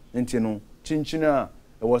 intino, chinchina,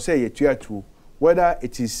 was say yetua tu, whether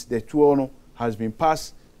it is the tuono has been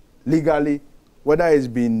passed legally, whether it's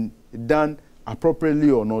been done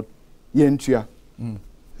appropriately or not, yentua.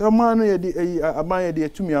 Omani yedi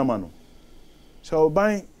etumi amano. So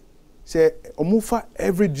by say omufa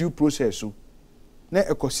every due process so na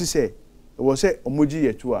ekosi say we say omoji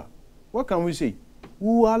yetua. What can we say? We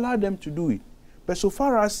will allow them to do it. But so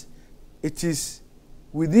far as it is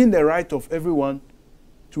within the right of everyone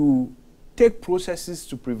to take processes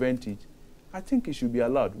to prevent it, I think it should be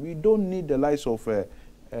allowed. We don't need the likes of a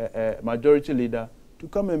majority leader to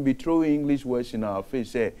come and be throwing English words in our face,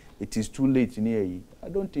 say it is too late in here. I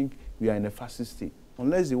don't think we are in a fascist state,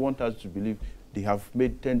 unless they want us to believe they have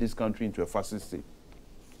turned this country into a fascist state.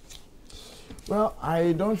 Well,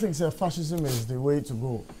 I don't think fascism is the way to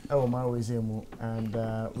go. And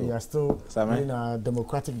we are still in a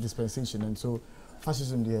democratic dispensation, and so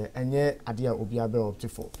fascism there, and yet idea will be able to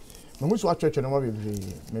for. Most what church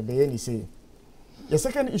maybe any say. The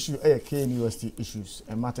second issue are KNUST issues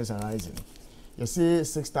and matters arising. You see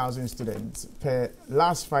 6,000 students per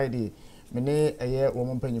last Friday. Many a year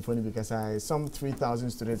woman paying for because some 3,000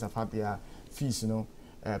 students have had their fees,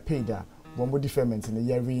 paid. One more deferment in a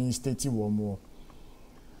year reinstated one more.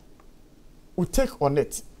 We take on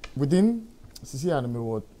it within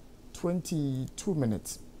 22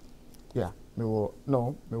 minutes. Yeah, me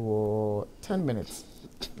 10 minutes.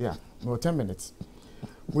 Yeah, me 10 minutes.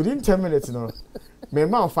 Within 10 minutes, me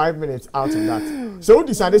amount 5 minutes out of that. So who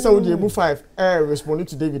decided so would you move 5 responding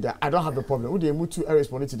to David? I don't have a problem. Would you move 2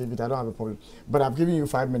 responding to David? I don't have a problem. But I'm giving you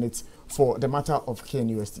 5 minutes for the matter of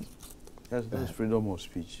KNUST. That's freedom of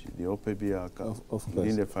speech. The OPB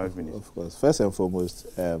within the 5 minutes. Of course. First and foremost,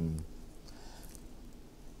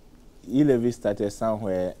 e-levy started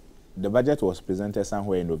somewhere. The budget was presented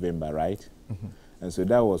somewhere in November, right? And so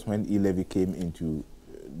that was when e-levy came into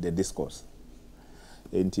the discourse.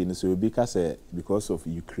 And so because of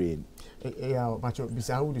Ukraine. Yeah, but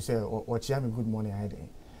how would you say, what you have a good morning, I think?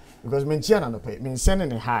 Because men pay, men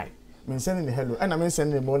sending a hi, men sending a hello, and I mean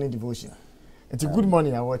sending a morning devotion. It's a good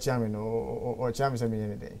morning. I watch him or cham is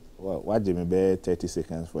any day. Well, what do you mean 30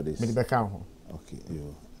 seconds for this? Maybe back home. Okay,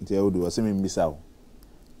 you. Until you do a semi miss out.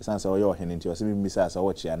 It sounds like you're into a semi miss out. So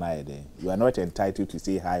watch you another day. You are not entitled to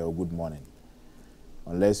say hi or good morning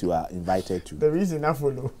unless you are invited to. The reason I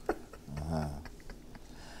follow.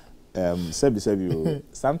 Sebi,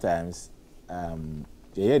 sometimes,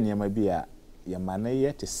 yeah, might be a your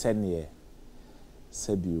manner to send ye.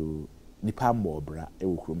 Sebi, nipa mobra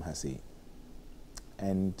ewukrum hase.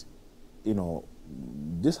 And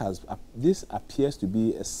this appears to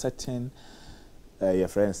be a certain your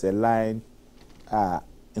friends a line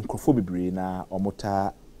in Kofobibre na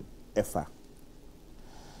omota efa.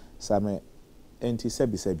 Same enti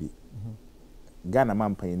sebi. Ghana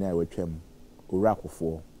mampanyina wetwam owura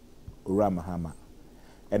Akufo owura Mahama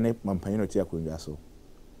ene mampanyina oti akondwa so.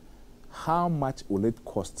 How much will it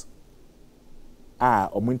cost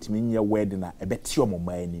omuntimi nye wedding na ebeti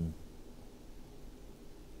omoma anim?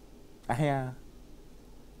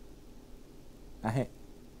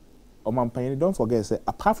 Omampanyini, don't forget, say,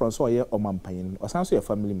 apart from so ye Omampanyini, or sounds a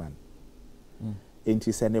family man. And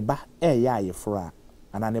he said, Neba ya ye fra,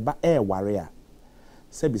 and a neba warrior.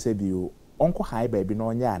 Sebi you, Uncle High baby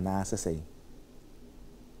no ya na say.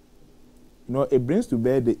 It brings to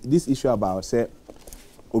bear this issue about say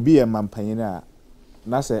Obi a Mampanyina,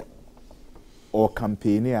 na say or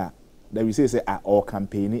campaigner that we say or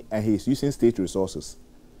campaigning and he's using state resources.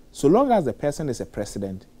 So long as the person is a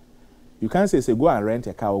president, you can't say go and rent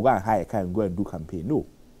a car or go and hire a car and go and do campaign. No.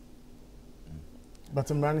 But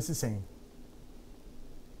Imran is saying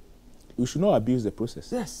you should not abuse the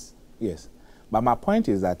process. Yes. But my point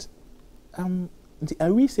is that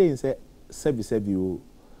are we saying say sebi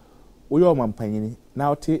we are mampanyini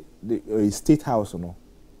now te the state house no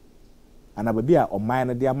and ababi a oman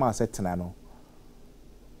na dia ma setena no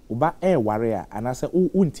uba warrior and I say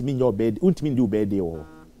untimi your bed untimi do bed o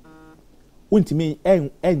untimi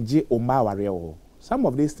enje oma warrior o. Some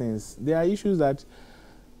of these things there are issues that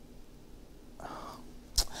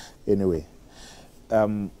anyway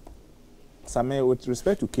Same with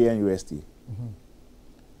respect to KNUST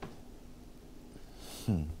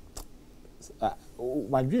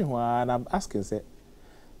my dream and I'm asking say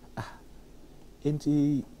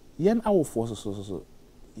into yen our force so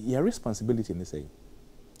your responsibility in this say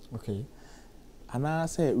okay. And I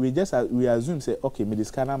say we assume say okay me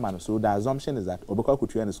this kind of man, so the assumption is that Obeka could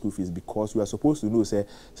train the school fees because we are supposed to know say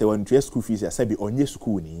when you train school fees you say be on your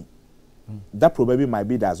school ni. That probably might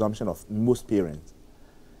be the assumption of most parents,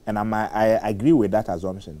 and I agree with that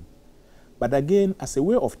assumption. But again, as a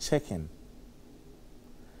way of checking,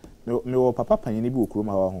 me papa panyini bi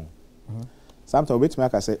okuroma wa ho. Sometimes we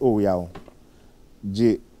make say oh yeah,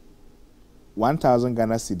 J 1,000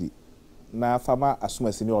 Ghana cedi na farmer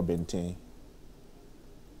asuma sini obenten.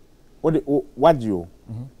 What do you?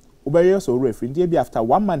 Obey so referring be after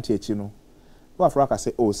 1 month echi no. No afro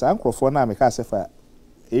say oh san crofo na me ka say for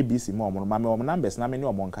ABC mo mo numbers na me ni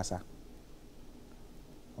omo nkasa.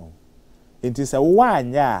 Oh. It is a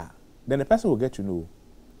one yeah, then the person will get to know.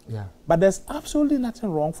 Yeah. But there's absolutely nothing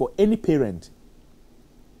wrong for any parent.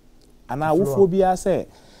 And I will phobia say,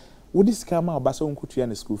 would this come out by some country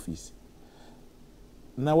and school fees?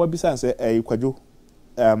 Now what besides say kwajo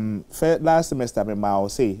last semester me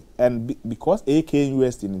say and because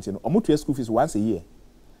AKUST in omutu school fees once a year.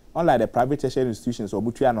 Unlike the private tertiary institutions or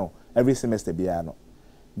mutuano every semester biano.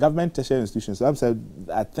 Government tertiary institutions. So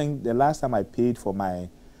I think the last time I paid for my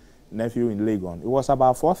nephew in Legon, it was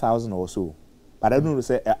about 4,000 or so. But I don't know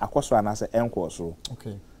say akwaso and say enkoso.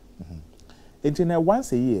 Okay. Internet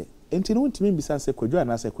once a year. Internet won't mean besides say kwajo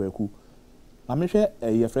and say kwaku. I'm sure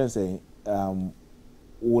your friend saying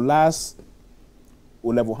last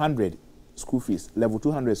level 100 school fees, level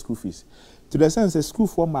 200 school fees. To the sense that school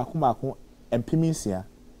for maku and piminsia.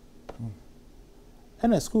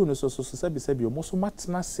 And a school no so sabi almost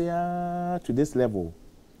matna to this level.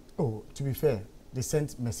 Oh, to be fair, they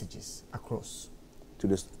sent messages across to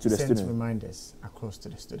the students. Reminders across to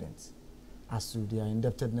the students as to their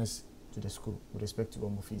indebtedness to the school with respect to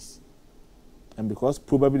home fees. And because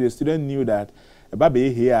probably the student knew that about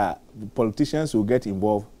here politicians will get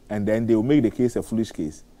involved and then they will make the case a foolish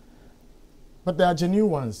case. But there are genuine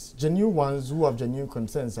ones who have genuine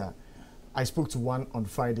concerns. I spoke to one on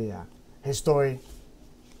Friday. His story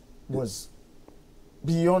was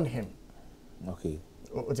beyond him. Okay.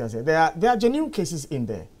 There are genuine cases in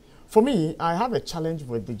there. For me, I have a challenge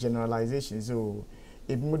with the generalization. So,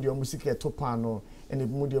 if mudio musika topano and if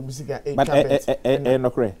mudio musika a but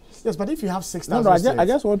yes, but if you have 6,000, I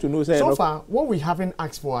just want to know. So far, what we haven't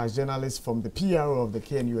asked for as journalists from the PRO of the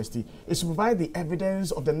KNUST is to provide the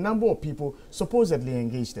evidence of the number of people supposedly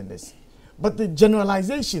engaged in this. But the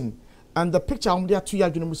generalization and the picture on there 2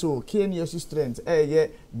 years so KNUST students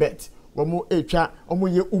bet omo echa omo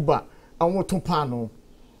ye uber omo topano.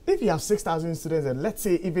 If you have 6,000 students and let's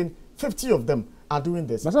say even 50 of them are doing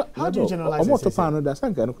this, how do you generalize this? That's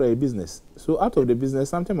a business. So out of the business,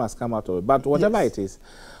 something must come out of it. But whatever it is,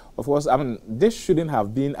 of course, I mean, this shouldn't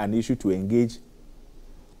have been an issue to engage.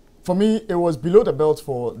 For me, it was below the belt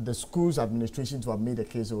for the school's administration to have made a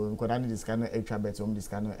case of this kind of extra bets on this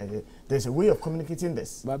kind of. There's a way of communicating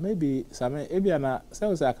this. But maybe maybe I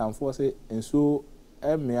can force it and so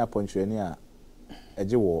me a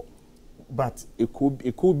but it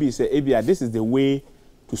could be say this is the way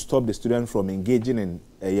to stop the student from engaging in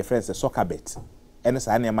your friends a soccer bet. And it's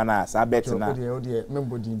any manner sa bet na.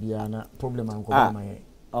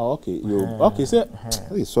 Oh, okay. Okay, say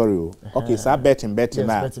sorry. Okay, sa betting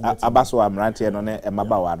na abaso amrante no na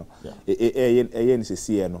emabawa no.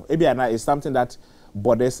 No. It's something that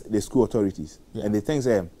borders the school authorities. And the things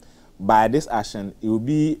by this action it will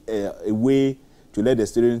be a way to let the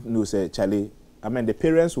student know say Charlie, I mean the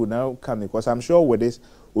parents will now come because I'm sure with this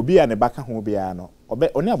will be an back home be no.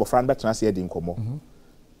 Only about friend better say the incomo.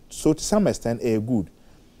 So to some extent good.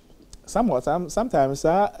 Sometimes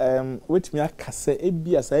with me a kase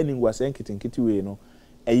ebi as any was nkiti we no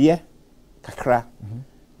a year kakra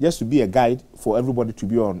just to be a guide for everybody to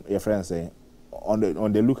be on your friends on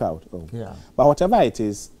the lookout. Yeah. But whatever it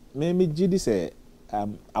is, me gidi say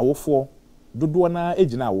awofo dodo na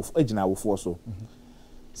ejina awofo so.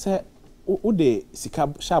 Say o de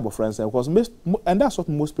sika sharp friends because and that's what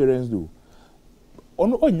most parents do.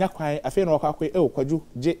 Ono onya kwan afi na okwa kwaju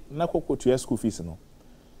je na kokko to school fees no.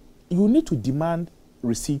 You need to demand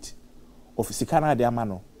receipt of Sikana de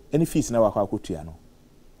Amano any fees na wakwa kotua no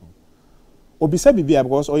obisa bibia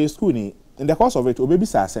because oye school ni in the course of it obebi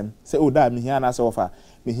sa asem say o da me hia na say offer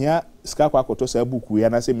me hia ska kwa koto sa book we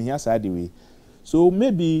na say me hia sa the way so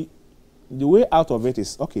maybe the way out of it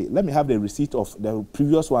is okay let me have the receipt of the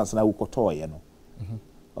previous ones na we koto you know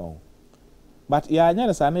oh but yeah nya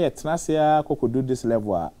na na yet na say do this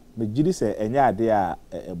level me gidi say enya ade a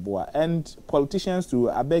boa and politicians to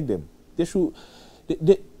I beg them they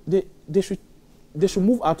should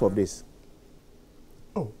move out of this.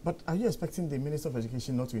 Oh, but are you expecting the Minister of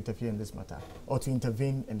Education not to interfere in this matter or to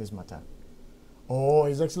intervene in this matter? Or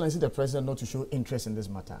His Excellency the President not to show interest in this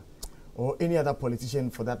matter? Or any other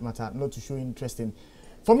politician for that matter not to show interest in?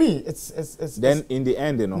 For me, it's then in the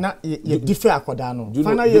end, you know. You differ accordano.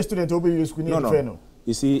 Final year student will school no.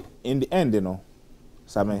 You see, in the end, you know,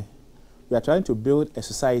 Same, we are trying to build a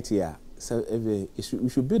society here. So we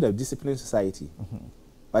should build a disciplined society.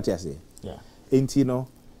 What you say? Yeah. And you know,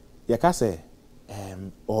 you can say,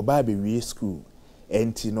 or baby we school,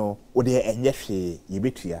 and you know, or they enyefe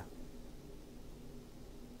yibetria.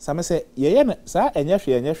 Some say, yeah, sir,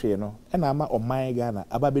 enyefe, no, and I'm on my Ghana.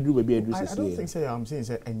 Ababedu baby address. I don't think so. I'm saying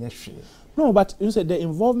say enyefe. No, but you said the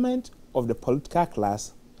involvement of the political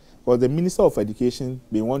class, or the Minister of Education,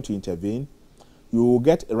 they want to intervene. You will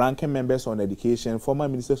get ranking members on education, former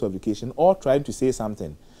ministers of education, all trying to say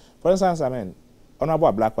something. For instance, I mean,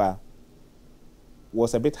 Honorable Blackwa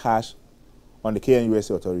was a bit harsh on the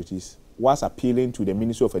KNUST authorities, was appealing to the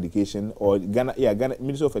Ministry of Education or Ghana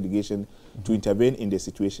Ministry of Education to intervene in the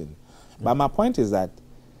situation. But my point is that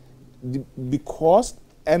because,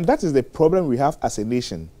 and that is the problem we have as a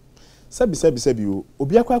nation. Sabi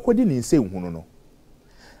obiakwa kwadi ni nse nhunu no.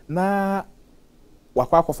 Na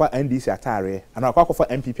wakwa NDC atare and wakwa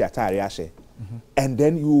MPP atare ashe. And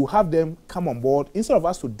then you have them come on board instead of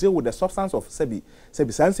us to deal with the substance of Sebi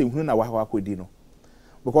sanse nhunu na wakwa kwadi no.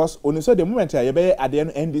 Because only so the moment you be at the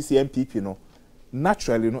NDC MPP no,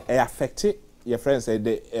 naturally no, it affect your friends say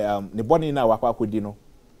the body na wakwa kwadi no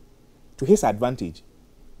to his advantage.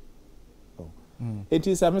 It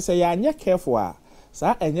is I say ya nya careful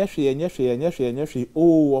sa enye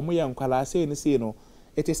oh omo ya nkwala say ni no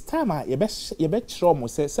it is time ye be chro mo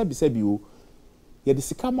say sebi o ye de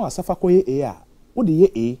sika mo asafa koye a wo de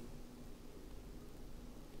ye a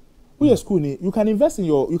we school ni you can invest in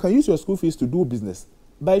you can use your school fees to do business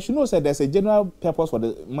but you should know say there's a general purpose for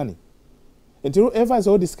the money until ever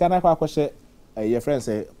so this kana kwa kwhye your friends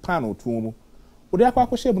say pan o tumu wo de akwa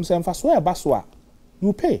kwhye bu say mfa so e ba so a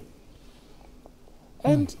you pay.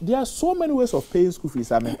 And there are so many ways of paying school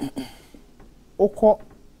fees. I mean, oko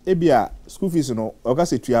ebia school fees, you know, oga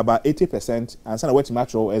say to about 80%, and some wait to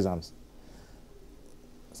match all exams.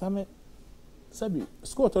 So I mean, sabi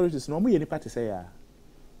school authorities no mo any party say ya.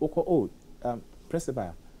 Oko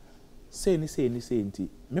principal say ni enti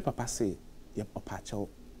me papa say ye papa chaw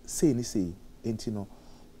say enti no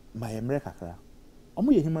my America kra.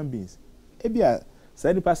 Omo ye human beings. Ebia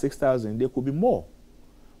say ni pass 6,000, there could be more.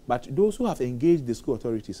 But those who have engaged the school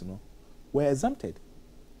authorities, you know, were exempted.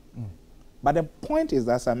 But the point is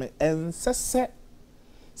that some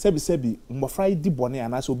sebi mbofra di bone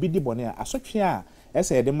anaso bi di bone asotwe a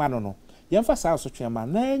ese de ma no yemfa sa asotwe ma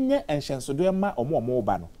na enye enhyenso do ma omo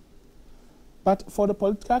ba no. But for the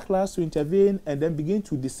political class to intervene and then begin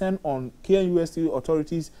to descend on KNUST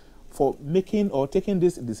authorities for making or taking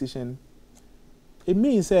this decision, it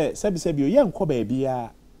means sebi ye nko ba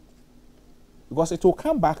bia. Because it will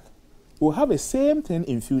come back, we'll have the same thing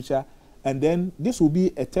in future, and then this will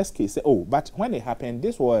be a test case. Say, oh, but when it happened,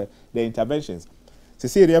 these were the interventions. So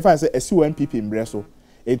see, the FI say, SUNPP in Bresso.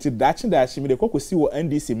 It's that she made a cocoa see what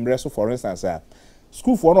NDC in Bresso, for instance.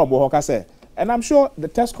 School for no Bohoka say, and I'm sure the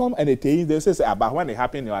TESCOM and the TE, they say, about when it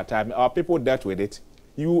happened in our time, our people dealt with it.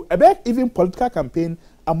 You about even political campaign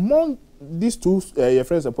among these two your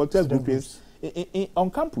friends and political groups on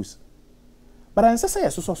campus. But I say,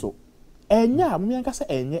 so. Enya me anka se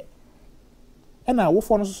enye ena wo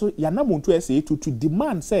fo no so ya na montu ese to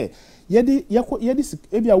demand say yedi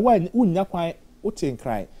ebia unya kwan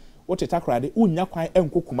otenkran otetakrade unya kwan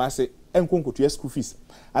enkokumase enkonkotu school fees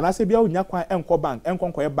and I say bia unya kwan enko bank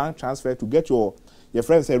enkonkoye bank transfer to get your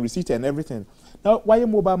friends a receipt and everything. Now why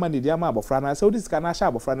mobile money dey ma abofra na say this can na sha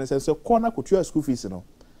abofra na say corner kotu school fees no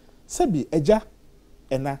sebi eja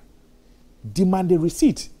ena demand the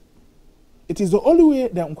receipt. It is the only way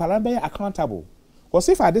that Nkwala be accountable. Because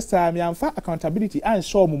if at this time you have accountability and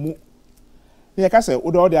show mumu, you can say,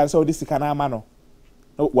 "Oh, the answer this is na mano."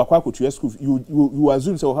 Wakwa kutu school. You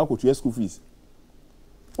assume say wakwa kutu school fees.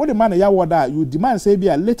 What the man ya wada you demand say be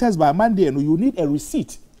a latest by Monday and you need a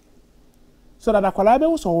receipt, so that Nkwala be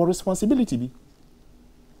also responsibility be.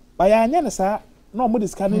 By anya na sa no more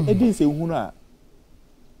this kind of say huna.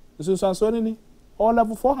 So so any all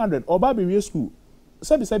level 400 or baby school.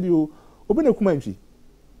 Sabi you open a kumanchi.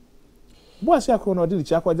 Boy say akro no dey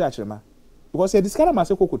chakwa dey achema. Because this kind of masse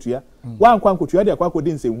kokotua, one kwan kotua dey akwa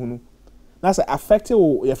didn't say hunu. Now say affect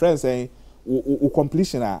your friends saying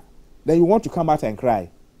completion then you want to come out and cry.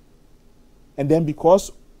 And then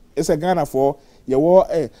because it's a Ghana for you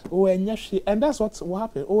and that's what will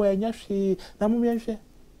happen.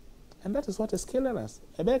 And that is what is killing us.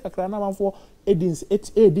 A beg a crana for 18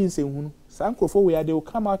 saying, some where they will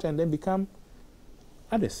come out and then become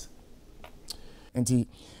others. And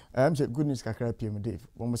I'm saying good news, Kakra PM Dave.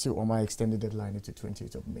 When we say on my extended deadline to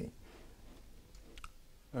 28th of May.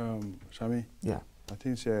 Shami? Yeah. I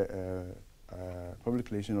think public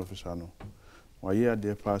relation officer no. Why you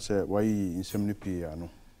there pass why in 70p no.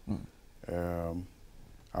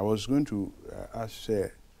 I was going to ask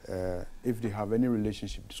if they have any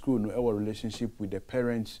relationship, the school no our relationship with the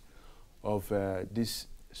parents of these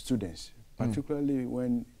students, particularly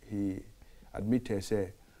when he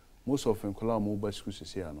admitted most of them mobile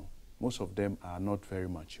schools no, most of them are not very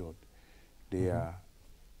matured. They are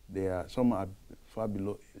some are far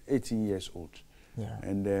below 18 years old. Yeah.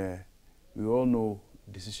 And we all know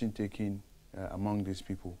decision taking among these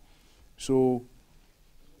people. So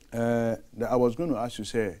I was going to ask you,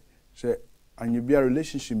 say, and you be a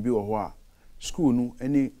relationship be or what school no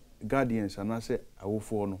any guardians and I say I will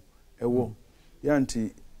for no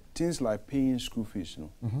yanti things like paying school fees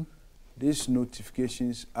no. These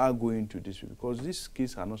notifications are going to this because these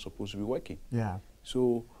kids are not supposed to be working. Yeah.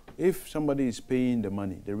 So if somebody is paying the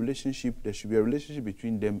money, there should be a relationship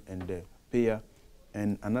between them and the payer,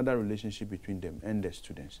 and another relationship between them and the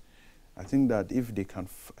students. I think that if they can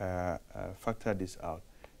factor this out,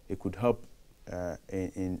 it could help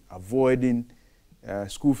in avoiding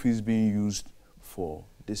school fees being used for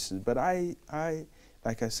this. But like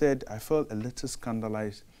I said, I felt a little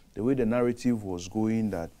scandalized the way the narrative was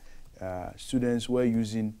going that students were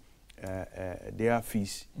using their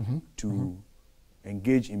fees to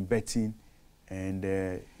engage in betting and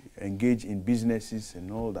engage in businesses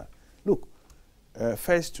and all that. Look,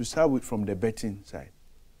 first to start with from the betting side,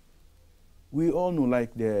 we all know,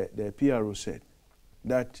 like the PRO said,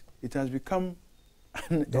 that it has become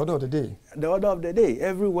the order of the day. The order of the day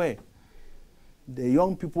everywhere. The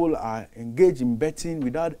young people are engaged in betting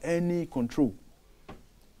without any control.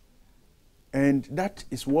 And that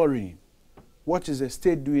is worrying. What is the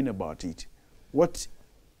state doing about it? What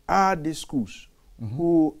are these schools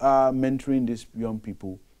who are mentoring these young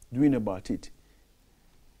people doing about it?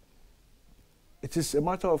 It is a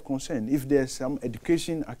matter of concern. If there's some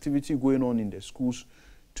education activity going on in the schools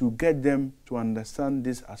to get them to understand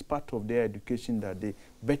this as part of their education, that the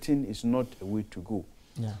betting is not a way to go.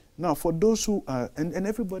 Yeah. Now, for those who are, and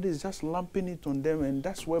everybody is just lumping it on them, and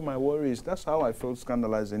that's where my worry is. That's how I felt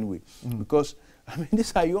scandalized anyway. Because, I mean,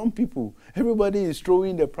 these are young people. Everybody is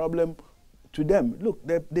throwing the problem to them. Look,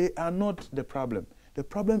 they are not the problem. The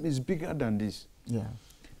problem is bigger than this. Yeah.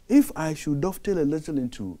 If I should dovetail a little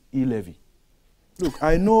into e-levy, look,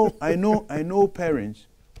 I know parents,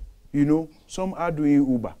 you know, some are doing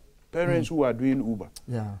Uber. Parents who are doing Uber.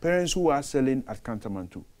 Yeah. Parents who are selling at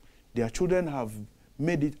Kantamantu. Their children have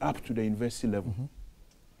made it up to the university level.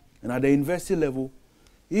 And at the university level,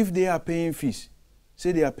 if they are paying fees,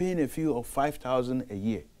 say they are paying a fee of 5,000 a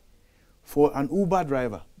year for an Uber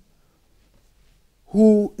driver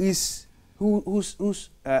whose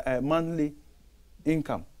monthly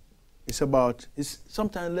income is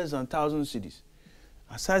sometimes less than 1,000 cedis.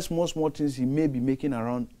 Aside small things he may be making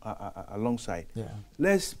around alongside. Yeah.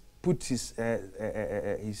 Let's put his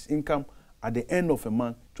income at the end of a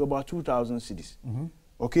month to about 2,000 cedis.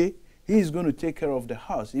 Okay, he is going to take care of the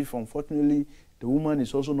house if unfortunately the woman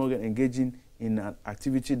is also not engaging in an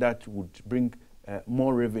activity that would bring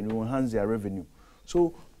more revenue, enhance their revenue.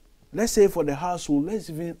 So let's say for the household, let's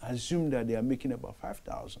even assume that they are making about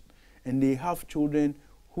 5,000 and they have children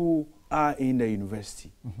who are in the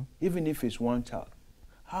university, even if it's one child.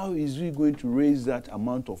 How is he going to raise that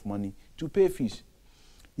amount of money to pay fees?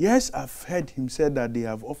 Yes, I've heard him say that they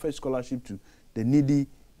have offered scholarship to the needy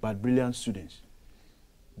but brilliant students.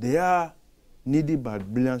 They are needy but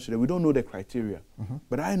brilliant students. We don't know the criteria.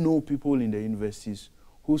 But I know people in the universities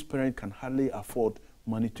whose parents can hardly afford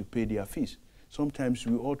money to pay their fees. Sometimes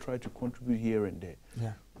we all try to contribute here and there.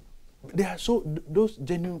 Yeah. There are those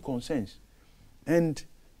genuine concerns. And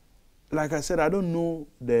like I said, I don't know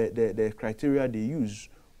the criteria they use,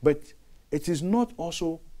 but it is not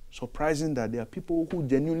also surprising that there are people who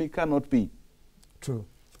genuinely cannot pay. True.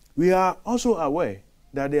 We are also aware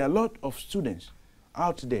that there are a lot of students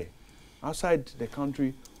out there, outside the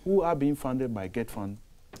country, who are being funded by Get Fund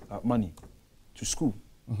money to school.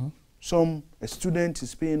 Some a student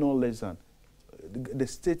is paying no less than the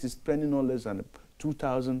state is spending no less than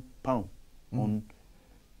 £2,000 on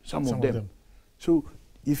some of them. So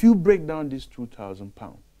if you break down this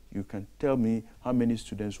 £2,000, you can tell me how many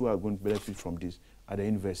students who are going to benefit from this at the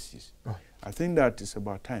universities. I think that it's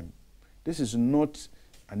about time. This is not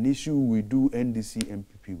an issue we do NDC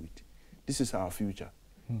MPP with. This is our future.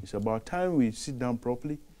 It's about time we sit down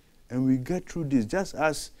properly and we get through this. Just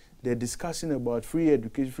as they're discussing about free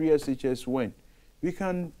education, free SHS when, we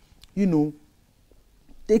can, you know,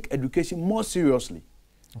 take education more seriously.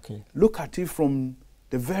 Okay. Look at it from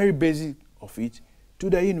the very basic of it to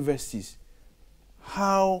the universities.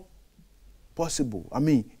 How possible, I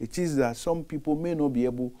mean, it is that some people may not be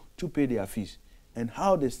able to pay their fees, and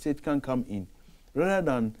how the state can come in, rather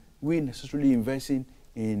than we necessarily investing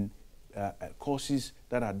in courses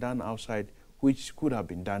that are done outside, which could have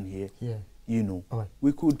been done here. Yeah. You know,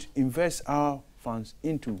 we could invest our funds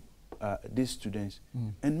into these students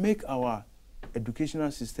and make our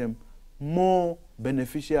educational system more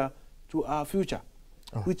beneficial to our future,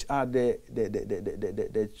 which are the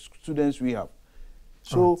students we have.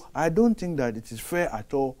 So I don't think that it is fair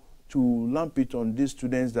at all to lump it on these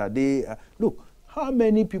students that they look. How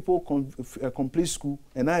many people complete school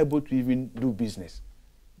and are able to even do business?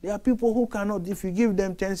 There are people who cannot. If you give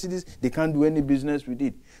them 10 cedis, they can't do any business with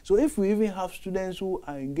it. So if we even have students who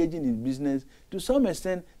are engaging in business, to some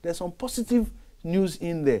extent, there's some positive news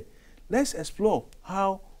in there. Let's explore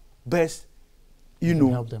how best, you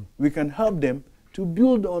know, we can help them to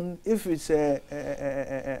build on, if it's an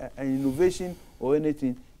innovation or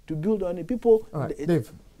anything, to build on it. People.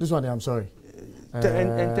 Dave, this one, I'm sorry.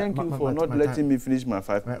 And thank you for not letting me finish my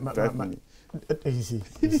 5 minutes. Easy.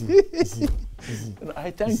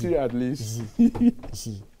 I thank you at least.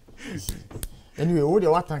 Easy. Anyway, what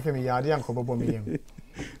you want to me? I didn't come up with me.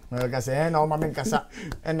 I say, no, my man,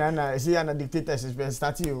 and then see, and the dictators is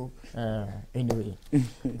start you. Anyway,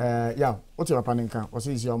 yeah. What's your planning? What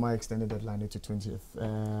is your my extended deadline to 20th?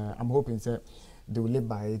 I'm hoping that they will live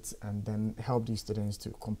by it and then help these students to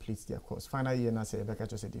complete their course. Final year, I say, Becca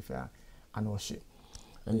just said, fair and worship.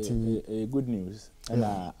 Good news. And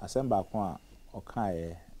assemble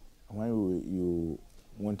okay, when you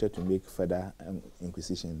wanted to make further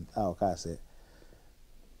inquisition, our said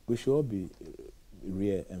we should all be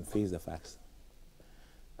real and face the facts.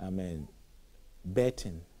 I mean,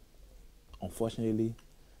 betting, unfortunately,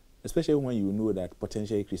 especially when you know that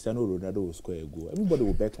potentially Cristiano Ronaldo will score a goal, everybody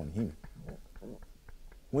will bet on him.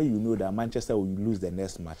 When you know that Manchester will lose the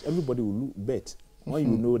next match, everybody will bet. When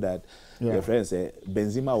you know that your friends say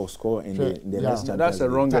Benzema will score in the next chapter. That's a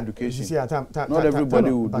wrong education. Not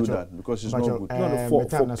everybody will do that because it's not good. For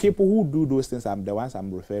people who do those things, I'm the ones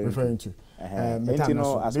I'm referring to.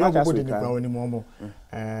 As much as we can.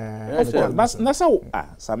 Of course, that's how.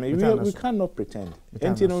 We cannot pretend.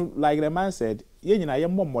 And you know, like the man said, you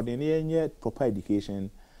more modern, proper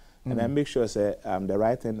education. And I make sure the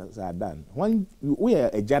right things are done. When we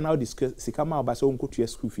are a journal discuss, come out by so go to your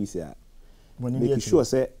school fees here. Make sure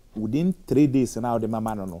within 3 days now the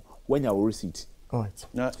mama no when you receipt. All right.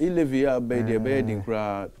 Now e-levy by the bed in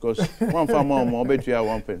crowd because one farmer more bet you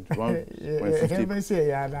 1.50. Say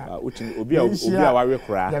yeah na. Obi a ware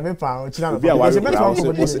kra. Ya me pa o chira. Obi a ware kra.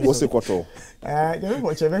 O se koto. Ya me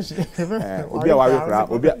po chebeshi. Obi a ware kra.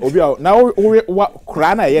 Obi a na o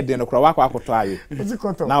kra na ye den no kra wa kwa koto aye. O se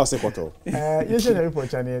koto. Na o se koto. Ye se na me po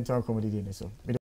chane to comedy ni so.